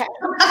 Okay.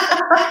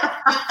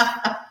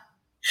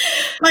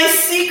 My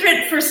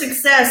secret for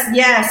success,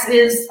 yes,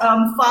 is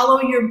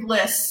follow your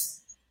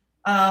bliss.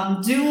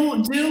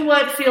 Do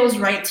what feels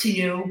right to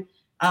you.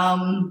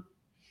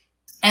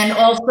 And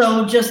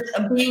also just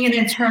being an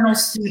internal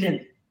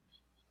student,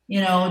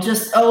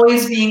 just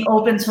always being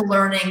open to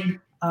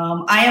learning.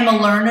 I am a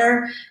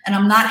learner, and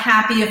I'm not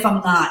happy if I'm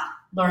not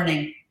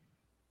learning.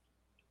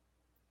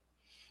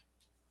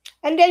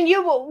 And then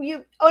you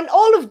on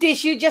all of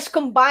this, you just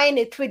combine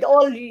it with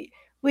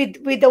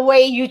with the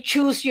way you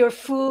choose your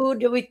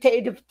food, with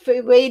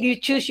the way you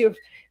choose your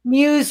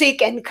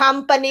music and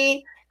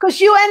company.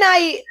 Because you and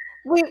I,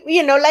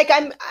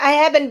 I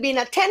haven't been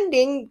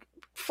attending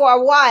for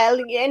a while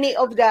any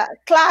of the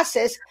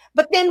classes,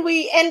 but then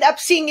we end up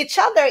seeing each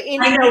other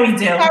in I know we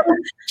do.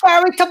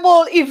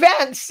 charitable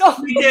events. So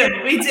we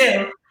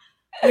do.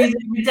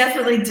 We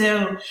definitely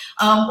do.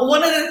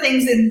 One of the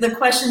things in the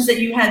questions that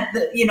you had,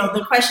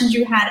 the questions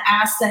you had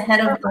asked ahead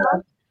of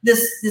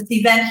this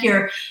event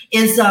here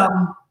is,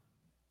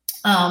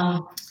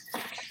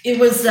 it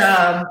was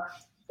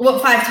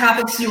what 5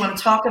 topics do you want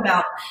to talk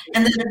about?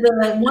 And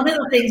one of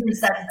the things is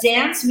that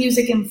dance,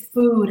 music, and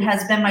food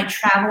has been my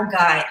travel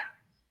guide.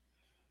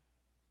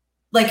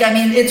 Like, I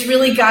mean, it's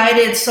really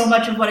guided so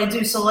much of what I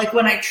do. So like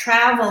when I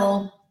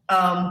travel,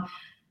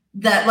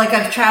 that like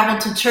I've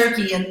traveled to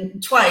Turkey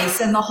and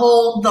twice, and the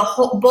whole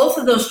both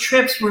of those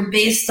trips were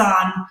based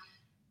on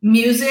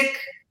music,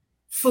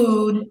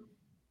 food,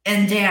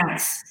 and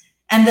dance.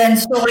 And then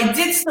so I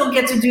did still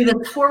get to do the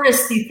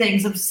touristy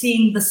things of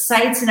seeing the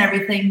sights and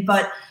everything,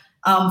 but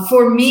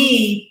for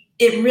me,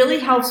 it really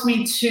helps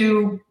me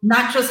to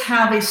not just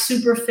have a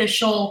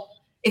superficial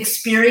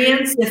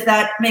experience, if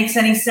that makes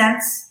any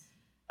sense.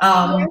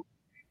 By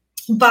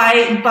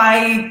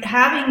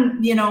having,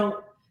 you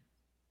know,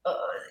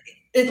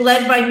 it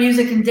led by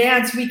music and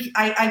dance,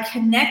 I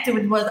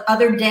connected with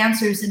other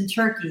dancers in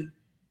Turkey.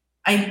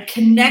 I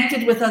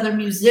connected with other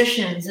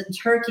musicians in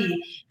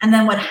Turkey. And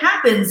then what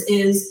happens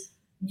is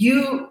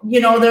you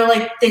know, they're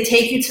like, they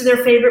take you to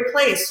their favorite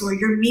place, or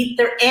you meet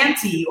their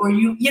auntie, or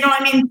you know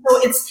what I mean?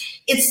 So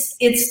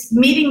it's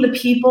meeting the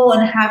people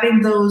and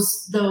having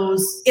those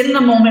in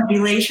the moment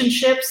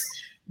relationships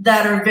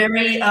that are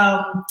very,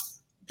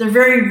 they're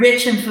very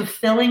rich and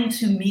fulfilling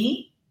to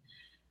me.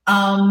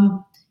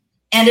 And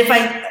if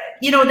I,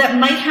 you know, that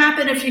might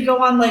happen if you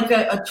go on like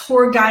a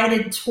tour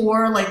guided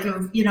tour, like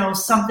of, you know,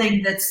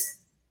 something that's,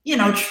 you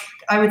know,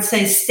 I would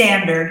say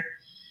standard.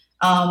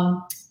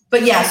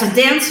 But yeah, so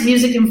dance,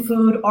 music, and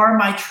food are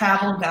my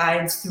travel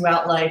guides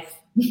throughout life.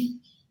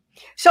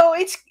 So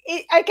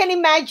I can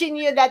imagine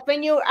you that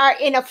when you are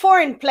in a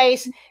foreign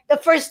place, the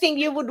first thing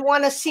you would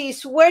want to see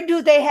is where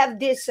do they have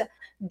this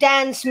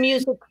dance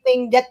music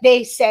thing that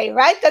they say,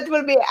 right? That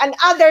will be, and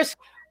others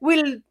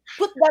will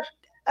put that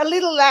a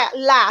little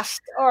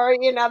last, or,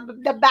 you know,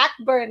 the back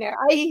burner.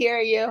 I hear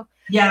you.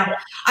 Yeah,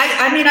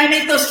 I mean, I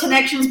make those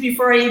connections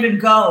before I even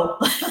go.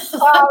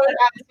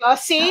 Oh,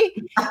 see?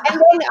 And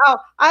then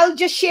I'll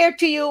just share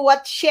to you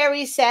what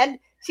Sherry said.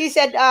 She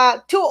said,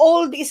 too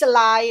old is a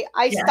lie.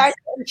 Yes.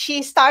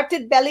 She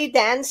started belly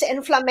dance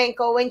and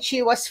flamenco when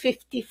she was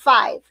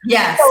 55.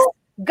 Yes. So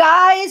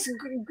guys,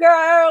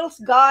 girls,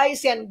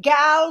 guys and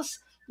gals,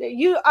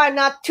 you are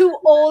not too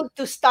old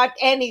to start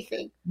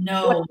anything.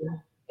 No.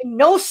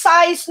 No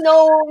size,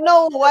 no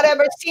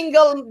whatever,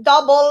 single,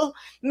 double,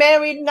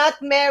 married, not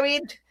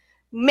married,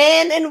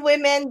 men and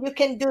women, you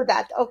can do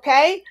that,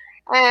 okay?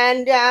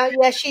 And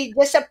yeah, she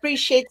just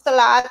appreciates a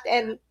lot,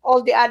 and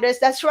all the others.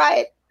 That's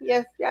right.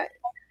 Yeah, yeah.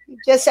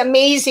 Just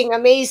amazing.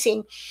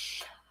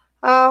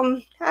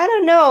 I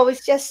don't know.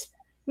 It's just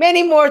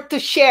many more to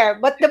share,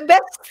 but the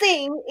best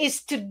thing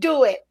is to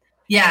do it.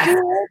 Yeah.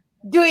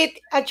 Do it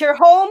at your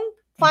home.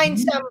 Find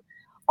some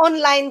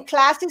online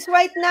classes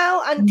right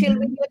now until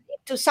we get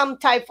into some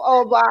type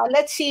of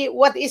let's see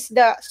what is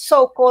the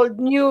so-called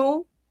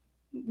new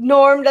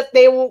norm that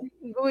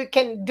we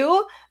can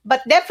do.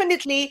 But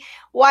definitely,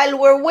 while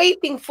we're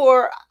waiting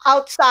for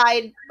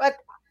outside, but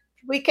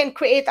we can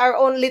create our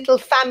own little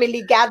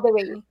family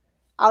gathering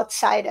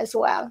outside as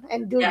well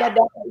and do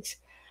the dance,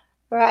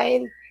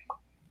 right?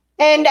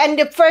 And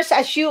the first,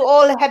 as you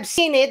all have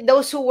seen it,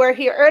 those who were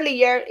here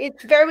earlier,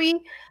 it's very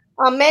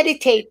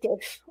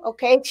meditative.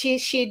 Okay,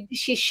 she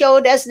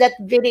showed us that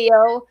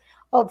video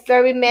of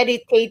very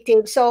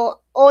meditative. So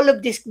all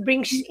of this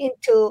brings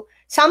into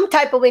some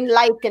type of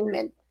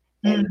enlightenment.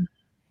 And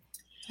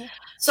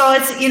so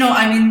it's, you know,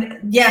 I mean,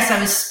 yes, I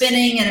was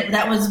spinning, and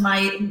that was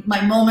my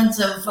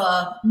moments of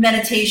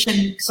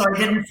meditation, so I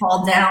didn't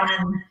fall down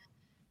and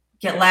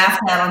get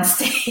laughed at on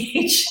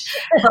stage.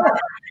 But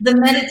the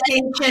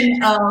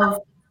meditation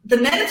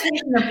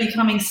of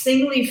becoming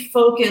singly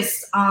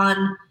focused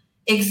on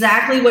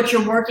exactly what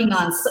you're working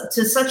on,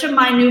 to such a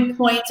minute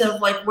point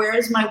of like, where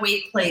is my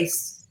weight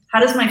placed? How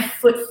does my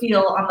foot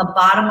feel on the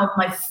bottom of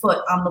my foot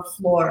on the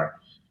floor?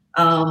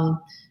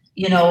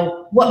 You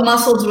know, what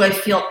muscle do I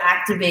feel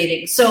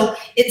activating? So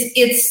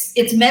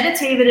it's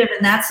meditative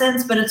in that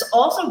sense, but it's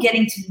also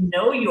getting to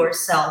know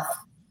yourself,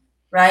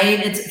 right?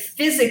 It's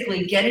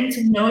physically getting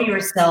to know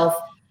yourself.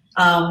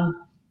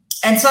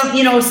 And some,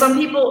 you know, some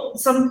people,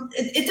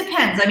 it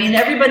depends. I mean,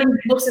 everybody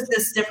looks at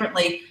this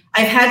differently.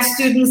 I've had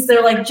students,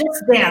 they're like,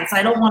 just dance.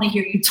 I don't want to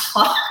hear you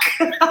talk.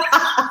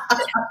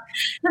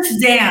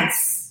 Just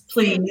dance,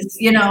 please,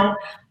 you know?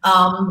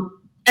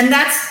 And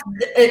that's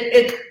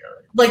it,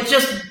 like,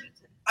 just,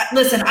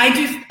 listen, I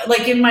do,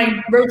 like in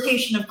my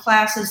rotation of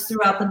classes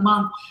throughout the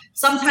month,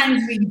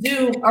 sometimes we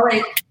do, all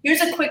right,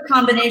 here's a quick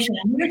combination,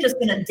 and we're just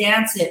going to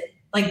dance it,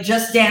 like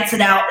just dance it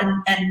out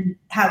and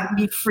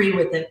be free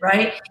with it,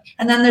 right?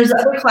 And then there's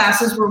other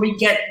classes where we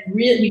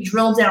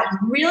drill down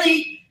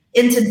really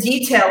into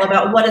detail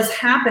about what is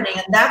happening,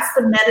 and that's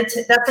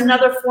that's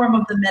another form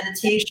of the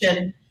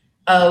meditation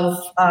of,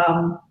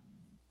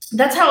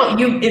 that's how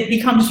it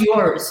becomes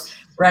yours,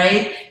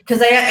 right?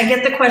 Because I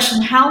get the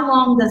question, how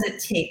long does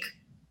it take?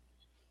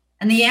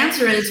 And the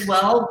answer is,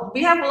 well,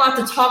 we have a lot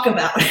to talk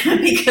about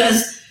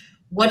because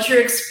what's your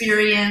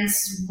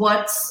experience?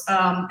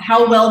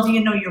 How well do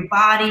you know your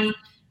body?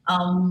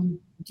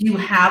 Do you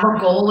have a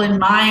goal in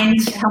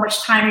mind? How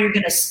much time are you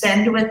going to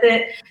spend with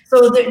it?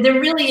 So there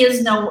really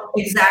is no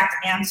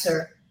exact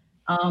answer.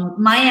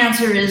 My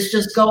answer is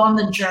just go on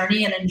the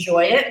journey and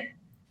enjoy it.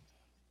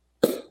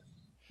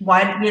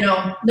 Why,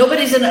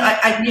 nobody's in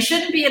you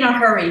shouldn't be in a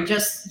hurry.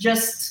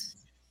 Just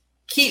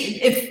keep,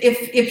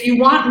 if you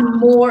want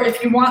more,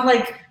 if you want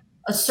like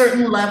a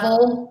certain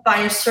level by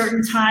a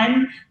certain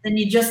time, then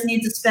you just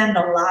need to spend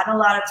a lot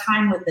of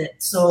time with it.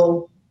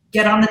 So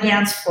get on the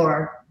dance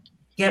floor,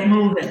 get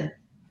moving.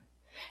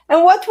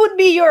 And what would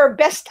be your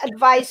best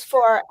advice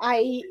for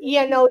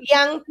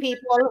young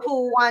people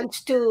who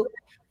want to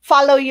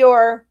follow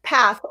your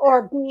path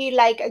or be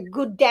like a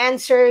good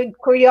dancer,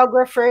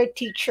 choreographer,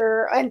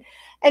 teacher, and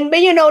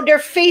they're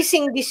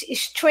facing these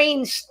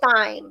strange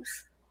times?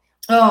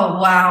 Oh,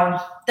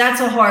 wow.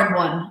 That's a hard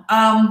one.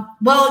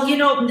 Well,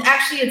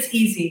 actually it's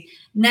easy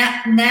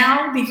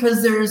now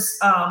because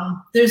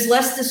there's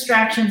less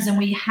distractions and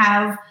we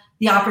have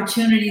the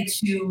opportunity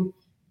to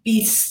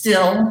be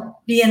still,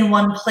 be in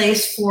one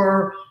place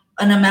for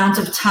an amount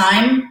of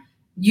time.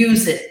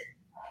 Use it.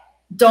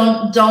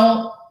 Don't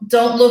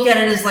look at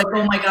it as like,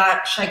 oh my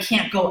gosh, I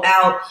can't go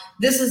out.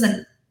 This is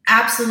an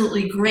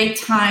absolutely great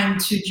time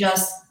to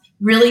just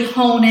really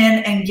hone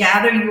in and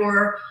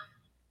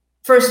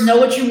first know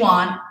what you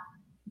want,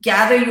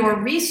 gather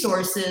your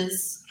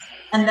resources,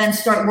 and then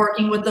start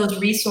working with those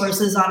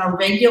resources on a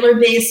regular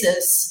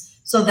basis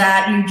so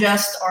that you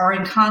just are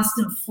in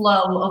constant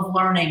flow of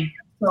learning.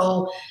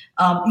 So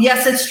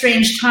yes, it's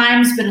strange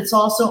times, but it's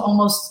also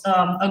almost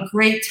a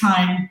great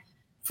time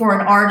for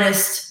an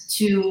artist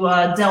to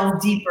delve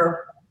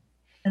deeper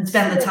and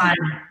spend the time.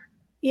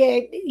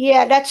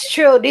 Yeah, that's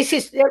true. This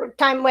is the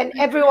time when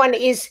everyone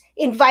is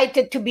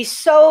invited to be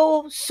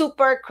so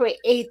super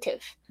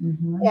creative.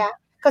 Mm-hmm. Yeah,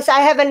 because I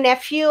have a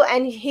nephew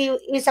and he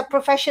is a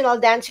professional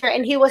dancer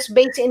and he was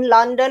based in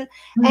London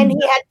and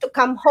he had to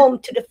come home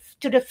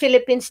to the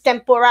Philippines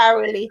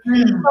temporarily.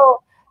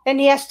 So then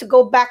he has to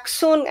go back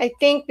soon, I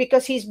think,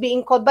 because he's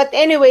being called. But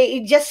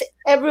anyway,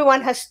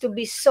 everyone has to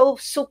be so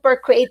super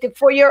creative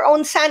for your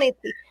own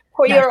sanity,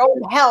 for Yes. your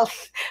own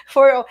health,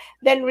 for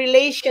then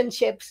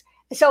relationships.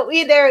 So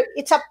either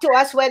it's up to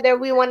us whether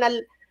we want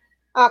to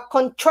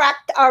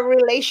contract our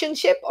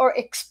relationship or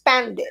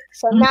expand it.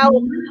 So now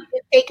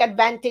we take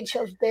advantage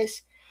of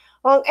this.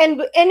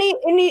 And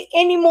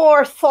any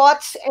more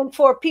thoughts? And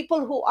for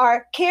people who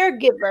are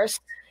caregivers,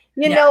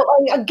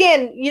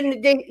 again,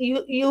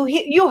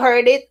 you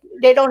heard it.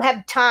 They don't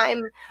have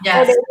time,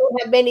 Yes. or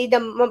they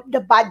don't have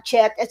the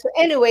budget. And so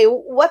anyway,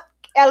 what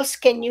else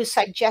can you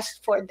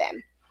suggest for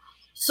them?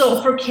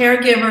 So for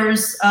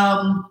caregivers,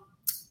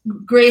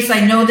 Grace,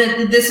 I know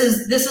that this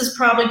is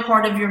probably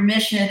part of your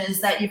mission, is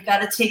that you've got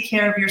to take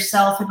care of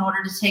yourself in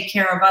order to take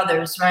care of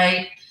others,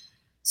 right?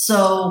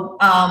 So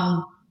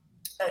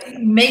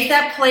make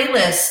that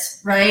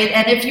playlist, right?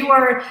 And if you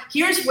are,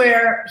 here's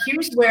where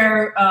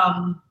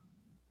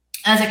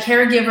as a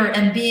caregiver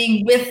and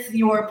being with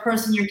your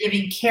person you're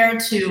giving care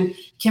to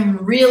can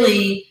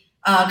really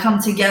come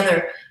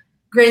together.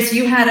 Grace,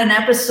 you had an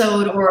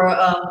episode or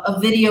a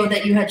video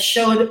that you had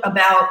showed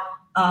about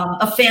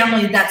a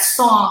family. That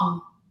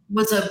song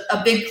was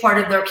a big part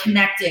of their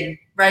connecting,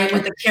 right,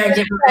 with the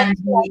caregiver and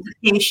the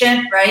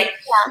patient, right?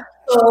 Yeah.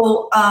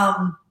 So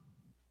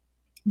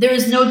there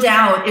is no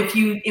doubt if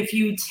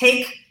you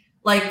take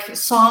like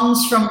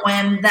songs from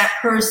when that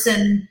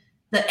person,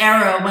 the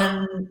era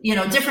when,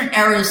 different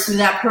eras through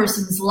that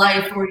person's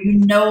life, or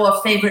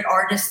a favorite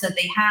artist that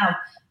they have,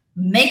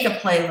 make a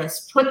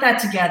playlist, put that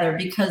together,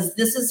 because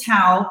this is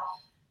how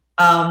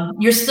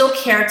you're still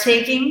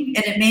caretaking,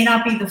 and it may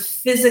not be the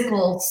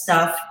physical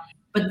stuff,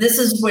 but this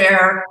is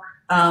where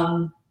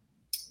I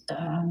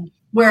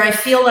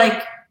feel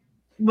like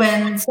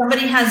when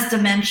somebody has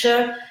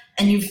dementia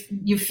and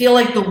you feel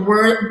like the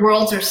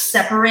worlds are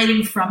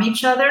separating from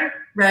each other,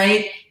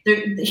 right?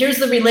 Here's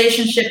the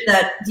relationship,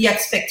 the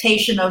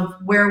expectation of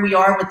where we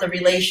are with the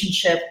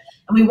relationship,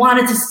 and we want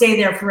it to stay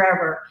there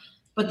forever.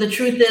 But the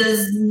truth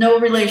is, no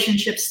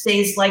relationship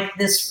stays like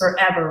this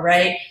forever,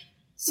 right?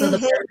 So the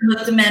person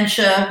with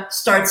dementia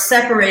starts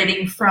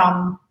separating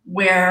from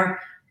where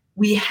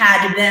we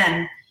had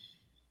been.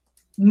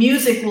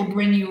 Music will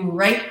bring you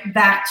right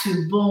back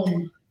to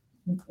boom.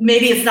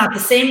 Maybe it's not the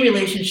same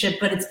relationship,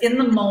 but it's in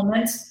the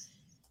moment.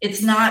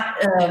 It's not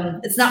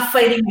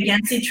fighting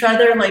against each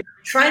other. Like,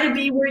 try to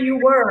be where you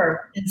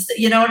were.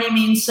 You know what I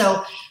mean?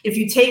 So if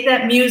you take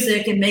that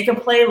music and make a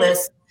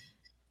playlist,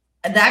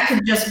 that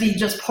could just be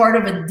part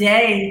of a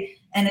day,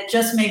 and it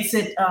just makes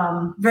it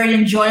very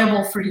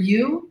enjoyable for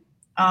you,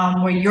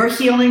 where you're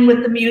healing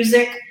with the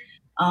music.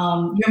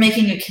 You're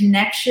making a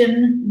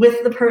connection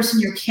with the person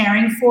you're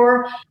caring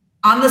for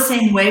on the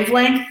same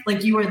wavelength,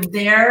 like you were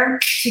there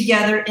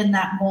together in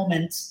that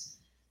moment.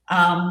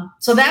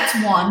 So that's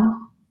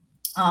one.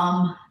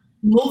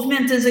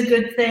 Movement is a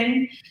good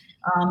thing.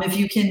 If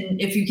you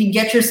can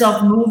get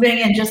yourself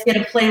moving and just get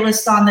a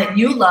playlist on that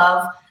you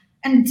love,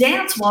 and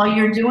dance while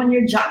you're doing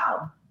your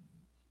job.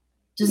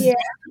 Just Yeah.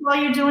 dance while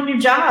you're doing your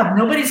job.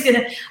 Nobody's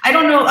gonna. I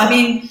don't know. I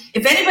mean,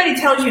 if anybody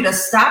tells you to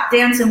stop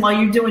dancing while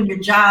you're doing your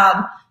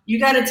job, you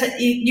gotta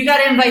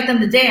invite them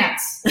to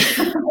dance.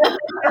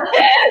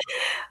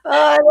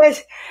 uh,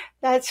 that's,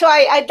 that's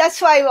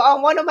why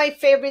one of my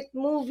favorite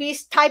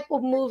movies, type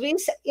of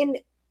movies, in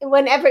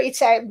whenever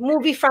it's a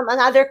movie from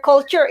another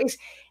culture, is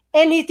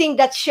anything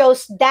that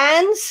shows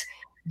dance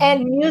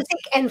and music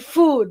and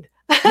food.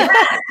 Yeah.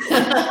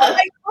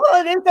 Like,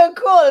 oh, they're so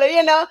cool,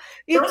 it Those are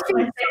feels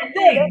my so favorite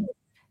good. things.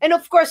 And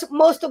of course,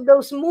 most of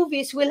those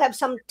movies will have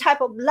some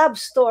type of love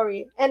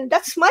story, and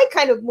that's my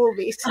kind of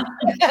movies.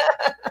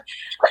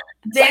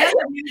 Dance,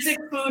 music,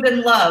 food,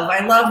 and love. I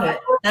love it.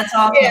 That's Yeah,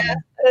 awesome.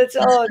 that's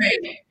That's all.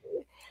 great.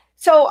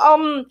 So,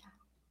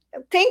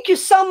 thank you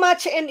so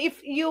much. And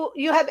if you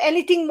have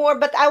anything more,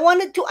 but I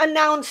wanted to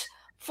announce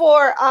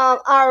for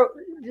our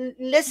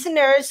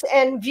listeners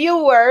and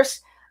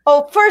viewers.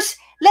 Oh, first,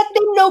 let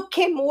them know,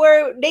 Kim,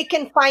 where they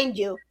can find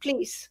you,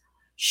 please.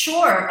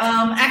 Sure.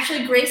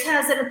 Actually, Grace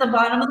has it at the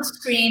bottom of the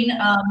screen,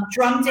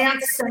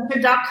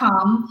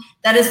 drumdancecenter.com.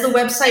 That is the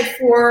website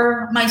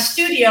for my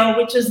studio,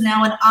 which is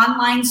now an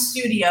online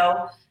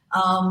studio,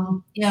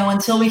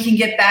 until we can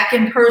get back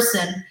in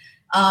person.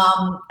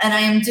 And I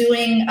am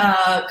doing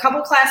a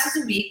couple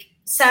classes a week.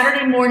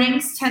 Saturday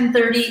mornings,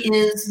 10:30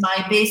 is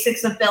my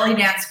basics of belly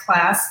dance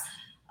class.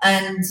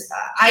 And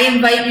I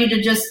invite you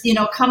to just,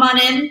 come on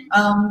in,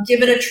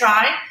 give it a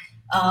try.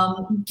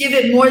 Give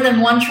it more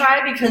than one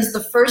try, because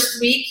the first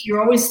week you're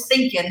always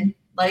thinking,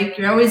 like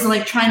you're always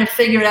like trying to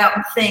figure it out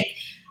and think.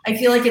 I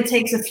feel like it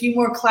takes a few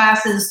more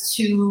classes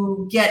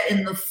to get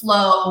in the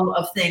flow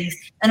of things,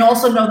 and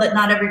also know that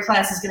not every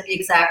class is going to be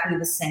exactly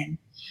the same.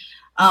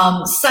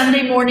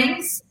 Sunday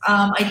mornings,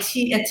 I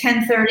teach at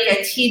 10:30.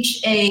 I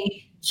teach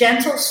a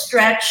gentle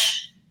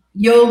stretch,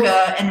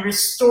 yoga, and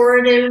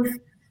restorative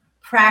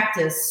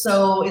practice.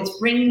 So it's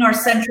bringing our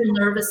central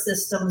nervous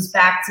systems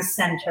back to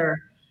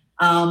center.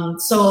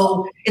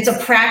 So it's a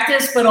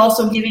practice, but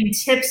also giving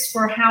tips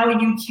for how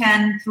you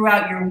can,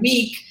 throughout your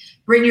week,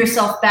 bring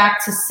yourself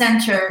back to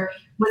center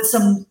with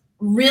some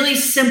really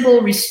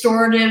simple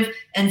restorative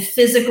and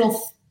physical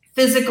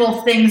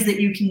things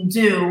that you can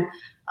do.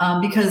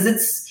 Because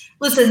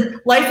listen,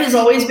 life has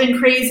always been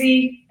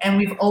crazy and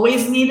we've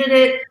always needed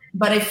it,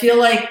 but I feel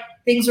like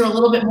things are a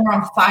little bit more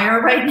on fire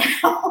right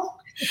now.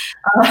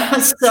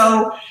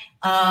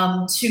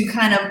 To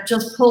kind of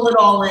just pull it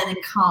all in and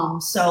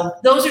calm. So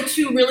those are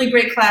two really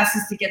great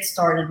classes to get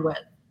started with.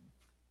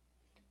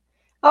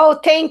 Oh,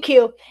 thank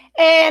you.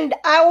 And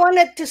I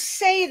wanted to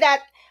say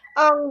that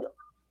um,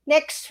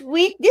 next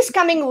week, this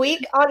coming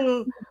week,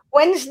 on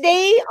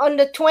Wednesday, on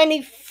the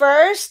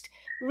 21st,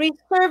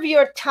 reserve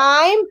your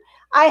time.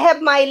 I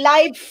have my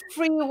live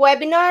free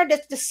webinar.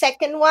 That's the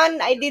second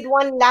one. I did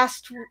one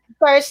last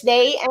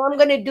Thursday, and I'm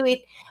going to do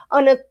it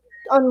on a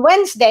on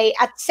Wednesday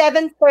at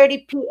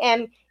 7:30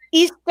 p.m.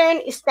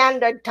 Eastern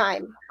Standard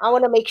Time. I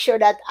want to make sure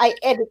that I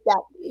edit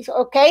that.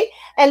 Okay?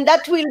 And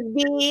that will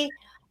be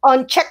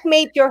on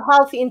Checkmate Your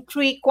Health in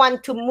 3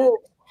 Quantum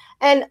Moves.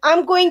 And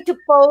I'm going to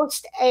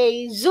post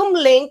a Zoom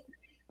link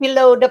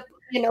below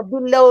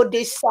below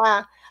this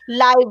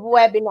live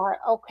webinar.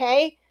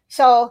 Okay,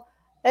 so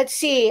let's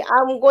see.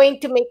 I'm going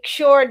to make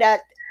sure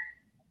that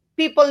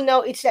people know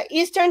it's the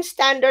Eastern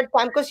Standard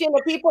Time, because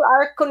people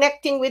are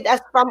connecting with us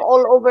from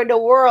all over the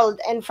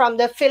world, and from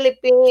the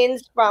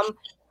Philippines, from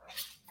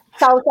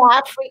South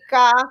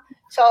Africa.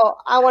 So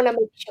I want to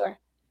make sure.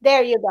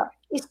 There you go.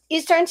 It's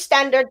Eastern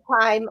Standard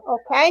Time.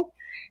 Okay.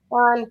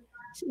 Um,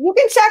 you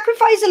can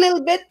sacrifice a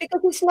little bit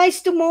because it's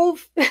nice to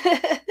move.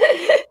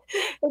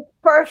 It's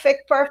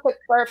perfect, perfect,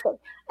 perfect.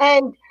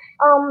 And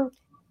um,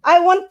 I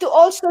want to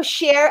also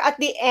share at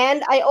the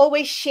end. I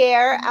always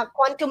share a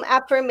quantum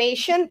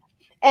affirmation,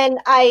 and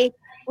I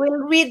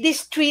will read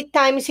this 3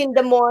 times in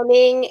the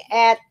morning,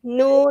 at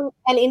noon,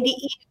 and in the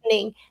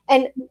evening.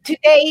 And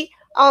today,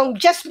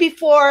 just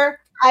before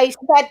I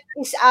set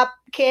this up,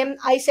 Kim,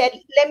 I said,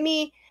 let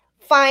me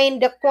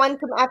find the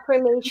quantum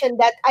affirmation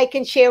that I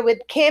can share with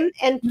Kim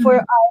and for Mhm.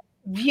 our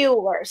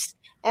viewers.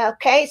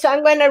 Okay, so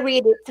I'm going to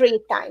read it 3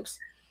 times.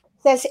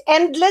 It says,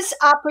 endless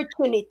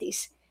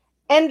opportunities.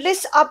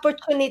 Endless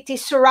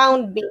opportunities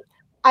surround me.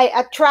 I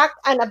attract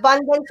an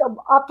abundance of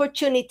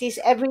opportunities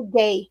every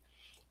day.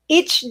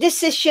 Each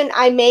decision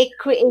I make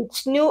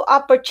creates new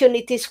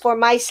opportunities for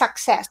my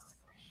success.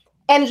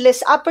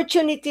 Endless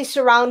opportunities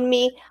surround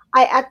me.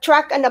 I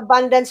attract an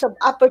abundance of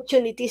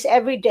opportunities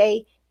every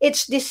day.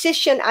 Each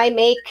decision I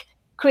make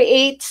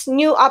creates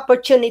new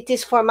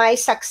opportunities for my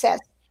success.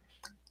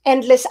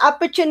 Endless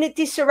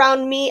opportunities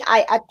surround me.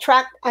 I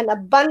attract an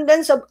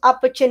abundance of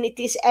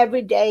opportunities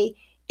every day.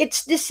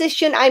 Each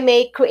decision I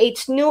make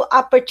creates new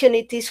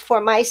opportunities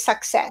for my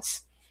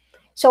success.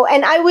 So,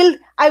 and I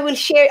will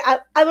share.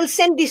 I will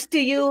send this to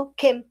you,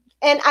 Kim,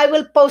 and I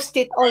will post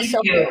it Thank also.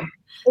 you.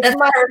 It's That's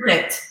my.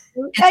 perfect.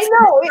 I It's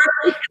know.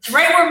 it's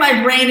right where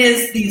my brain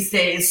is these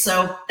days.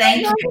 So I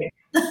thank know. you.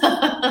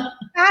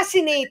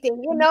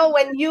 Fascinating. You know,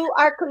 when you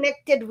are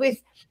connected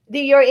with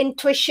your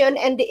intuition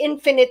and the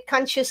infinite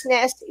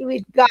consciousness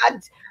with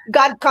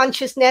God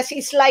consciousness,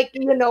 it's like,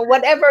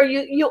 whatever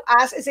you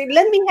ask, I say,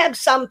 let me have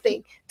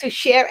something to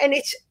share. And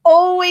it's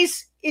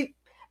always, it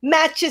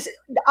matches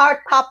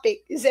our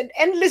topic. Is an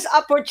endless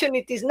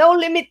opportunities, no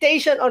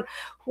limitation on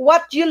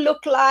what you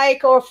look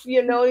like, or for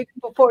you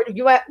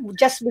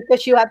just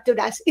because you have to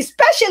dance.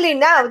 Especially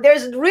now,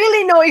 there's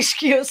really no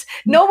excuse.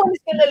 No one is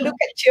gonna look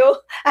at you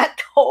at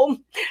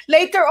home.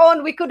 Later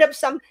on, we could have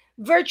some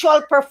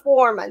virtual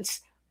performance.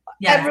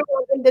 Yes.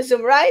 Everyone in the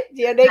Zoom, right?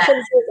 Yeah, they can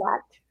do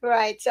that.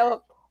 Right.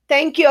 So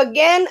thank you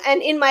again.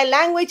 And in my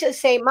language, I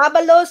say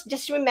mabalos.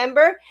 Just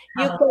remember,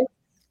 you can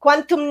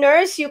quantum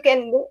nurse. You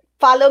can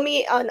follow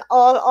me on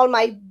all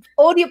my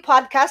audio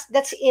podcasts.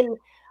 That's in.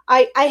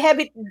 I have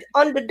it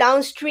on the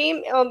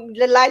downstream,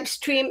 the live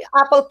stream,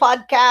 Apple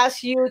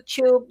Podcasts,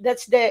 YouTube.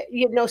 That's the,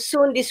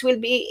 soon this will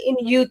be in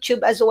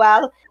YouTube as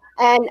well,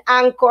 and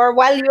Anchor.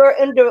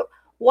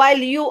 While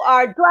you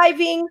are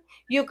driving,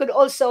 you could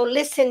also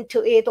listen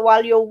to it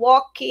while you're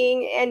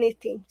walking,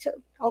 anything. So,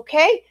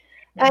 okay.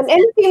 And Yes.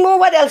 anything more?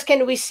 What else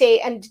can we say?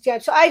 And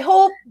so I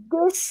hope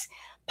this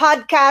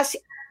podcast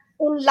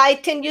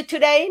enlighten you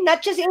today,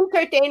 not just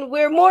entertain.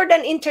 We're more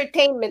than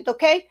entertainment,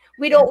 okay?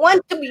 We Yes. don't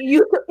want to be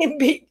you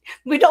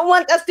we don't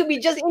want us to be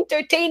just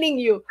entertaining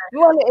you. We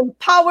want to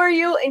empower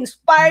you,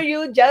 inspire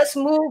you, just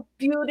move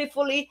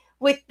beautifully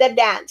with the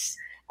dance.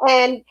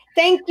 And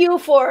thank you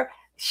for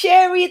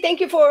Sherry, thank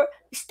you for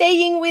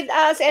staying with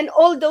us, and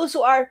all those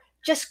who are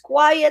just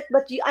quiet,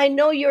 but I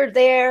know you're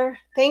there.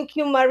 Thank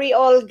you, Marie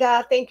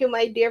Olga. Thank you,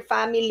 my dear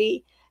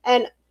family.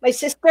 And my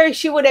sister,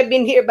 she would have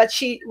been here, but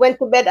she went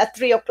to bed at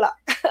 3 o'clock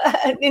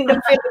in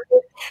the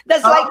Philippines.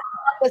 That's Oh, like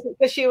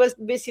because she was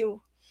busy.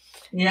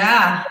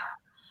 yeah.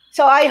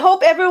 So I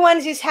hope everyone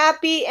is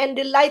happy and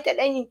delighted,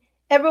 and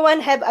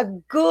everyone have a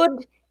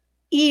good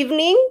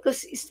evening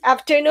because it's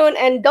afternoon.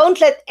 And don't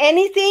let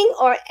anything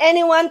or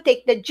anyone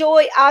take the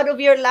joy out of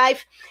your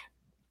life.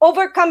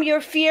 Overcome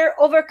your fear,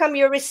 overcome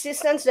your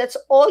resistance. That's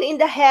all in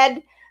the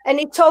head, and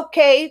it's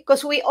okay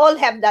because we all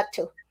have that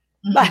too.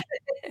 Mhm. But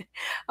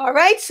all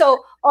right.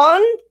 So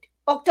on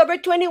October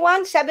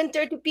 21,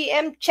 7:30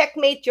 p.m.,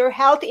 checkmate your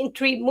health in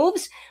 3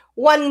 moves.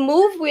 One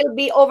move will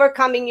be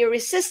overcoming your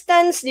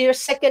resistance. Your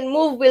second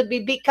move will be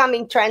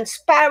becoming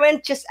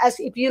transparent. Just as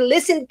if you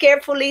listen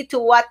carefully to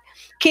what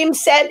Kim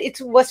said,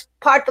 it was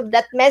part of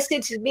that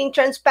message, is being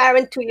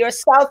transparent to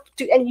yourself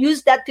and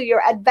use that to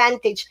your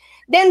advantage.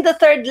 Then the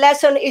third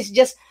lesson is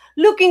just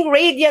looking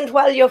radiant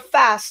while you're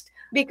fast.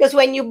 Because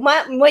when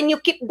you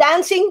keep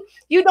dancing,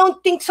 you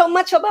don't think so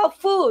much about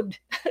food.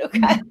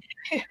 Okay.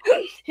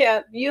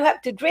 Yeah, you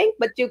have to drink,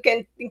 but you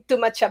can think too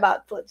much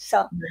about food.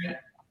 So,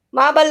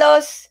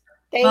 mabalos,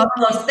 thank you.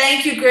 Marvelous.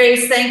 Thank you,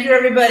 Grace. Thank you,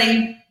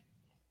 everybody.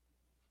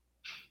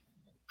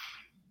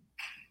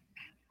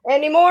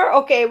 Any more?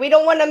 Okay, we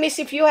don't want to miss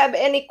if you have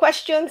any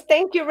questions.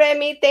 Thank you,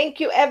 Remy. Thank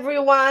you,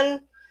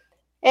 everyone.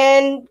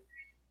 And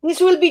this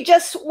will be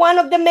just one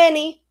of the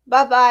many.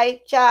 Bye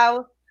bye.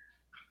 Ciao.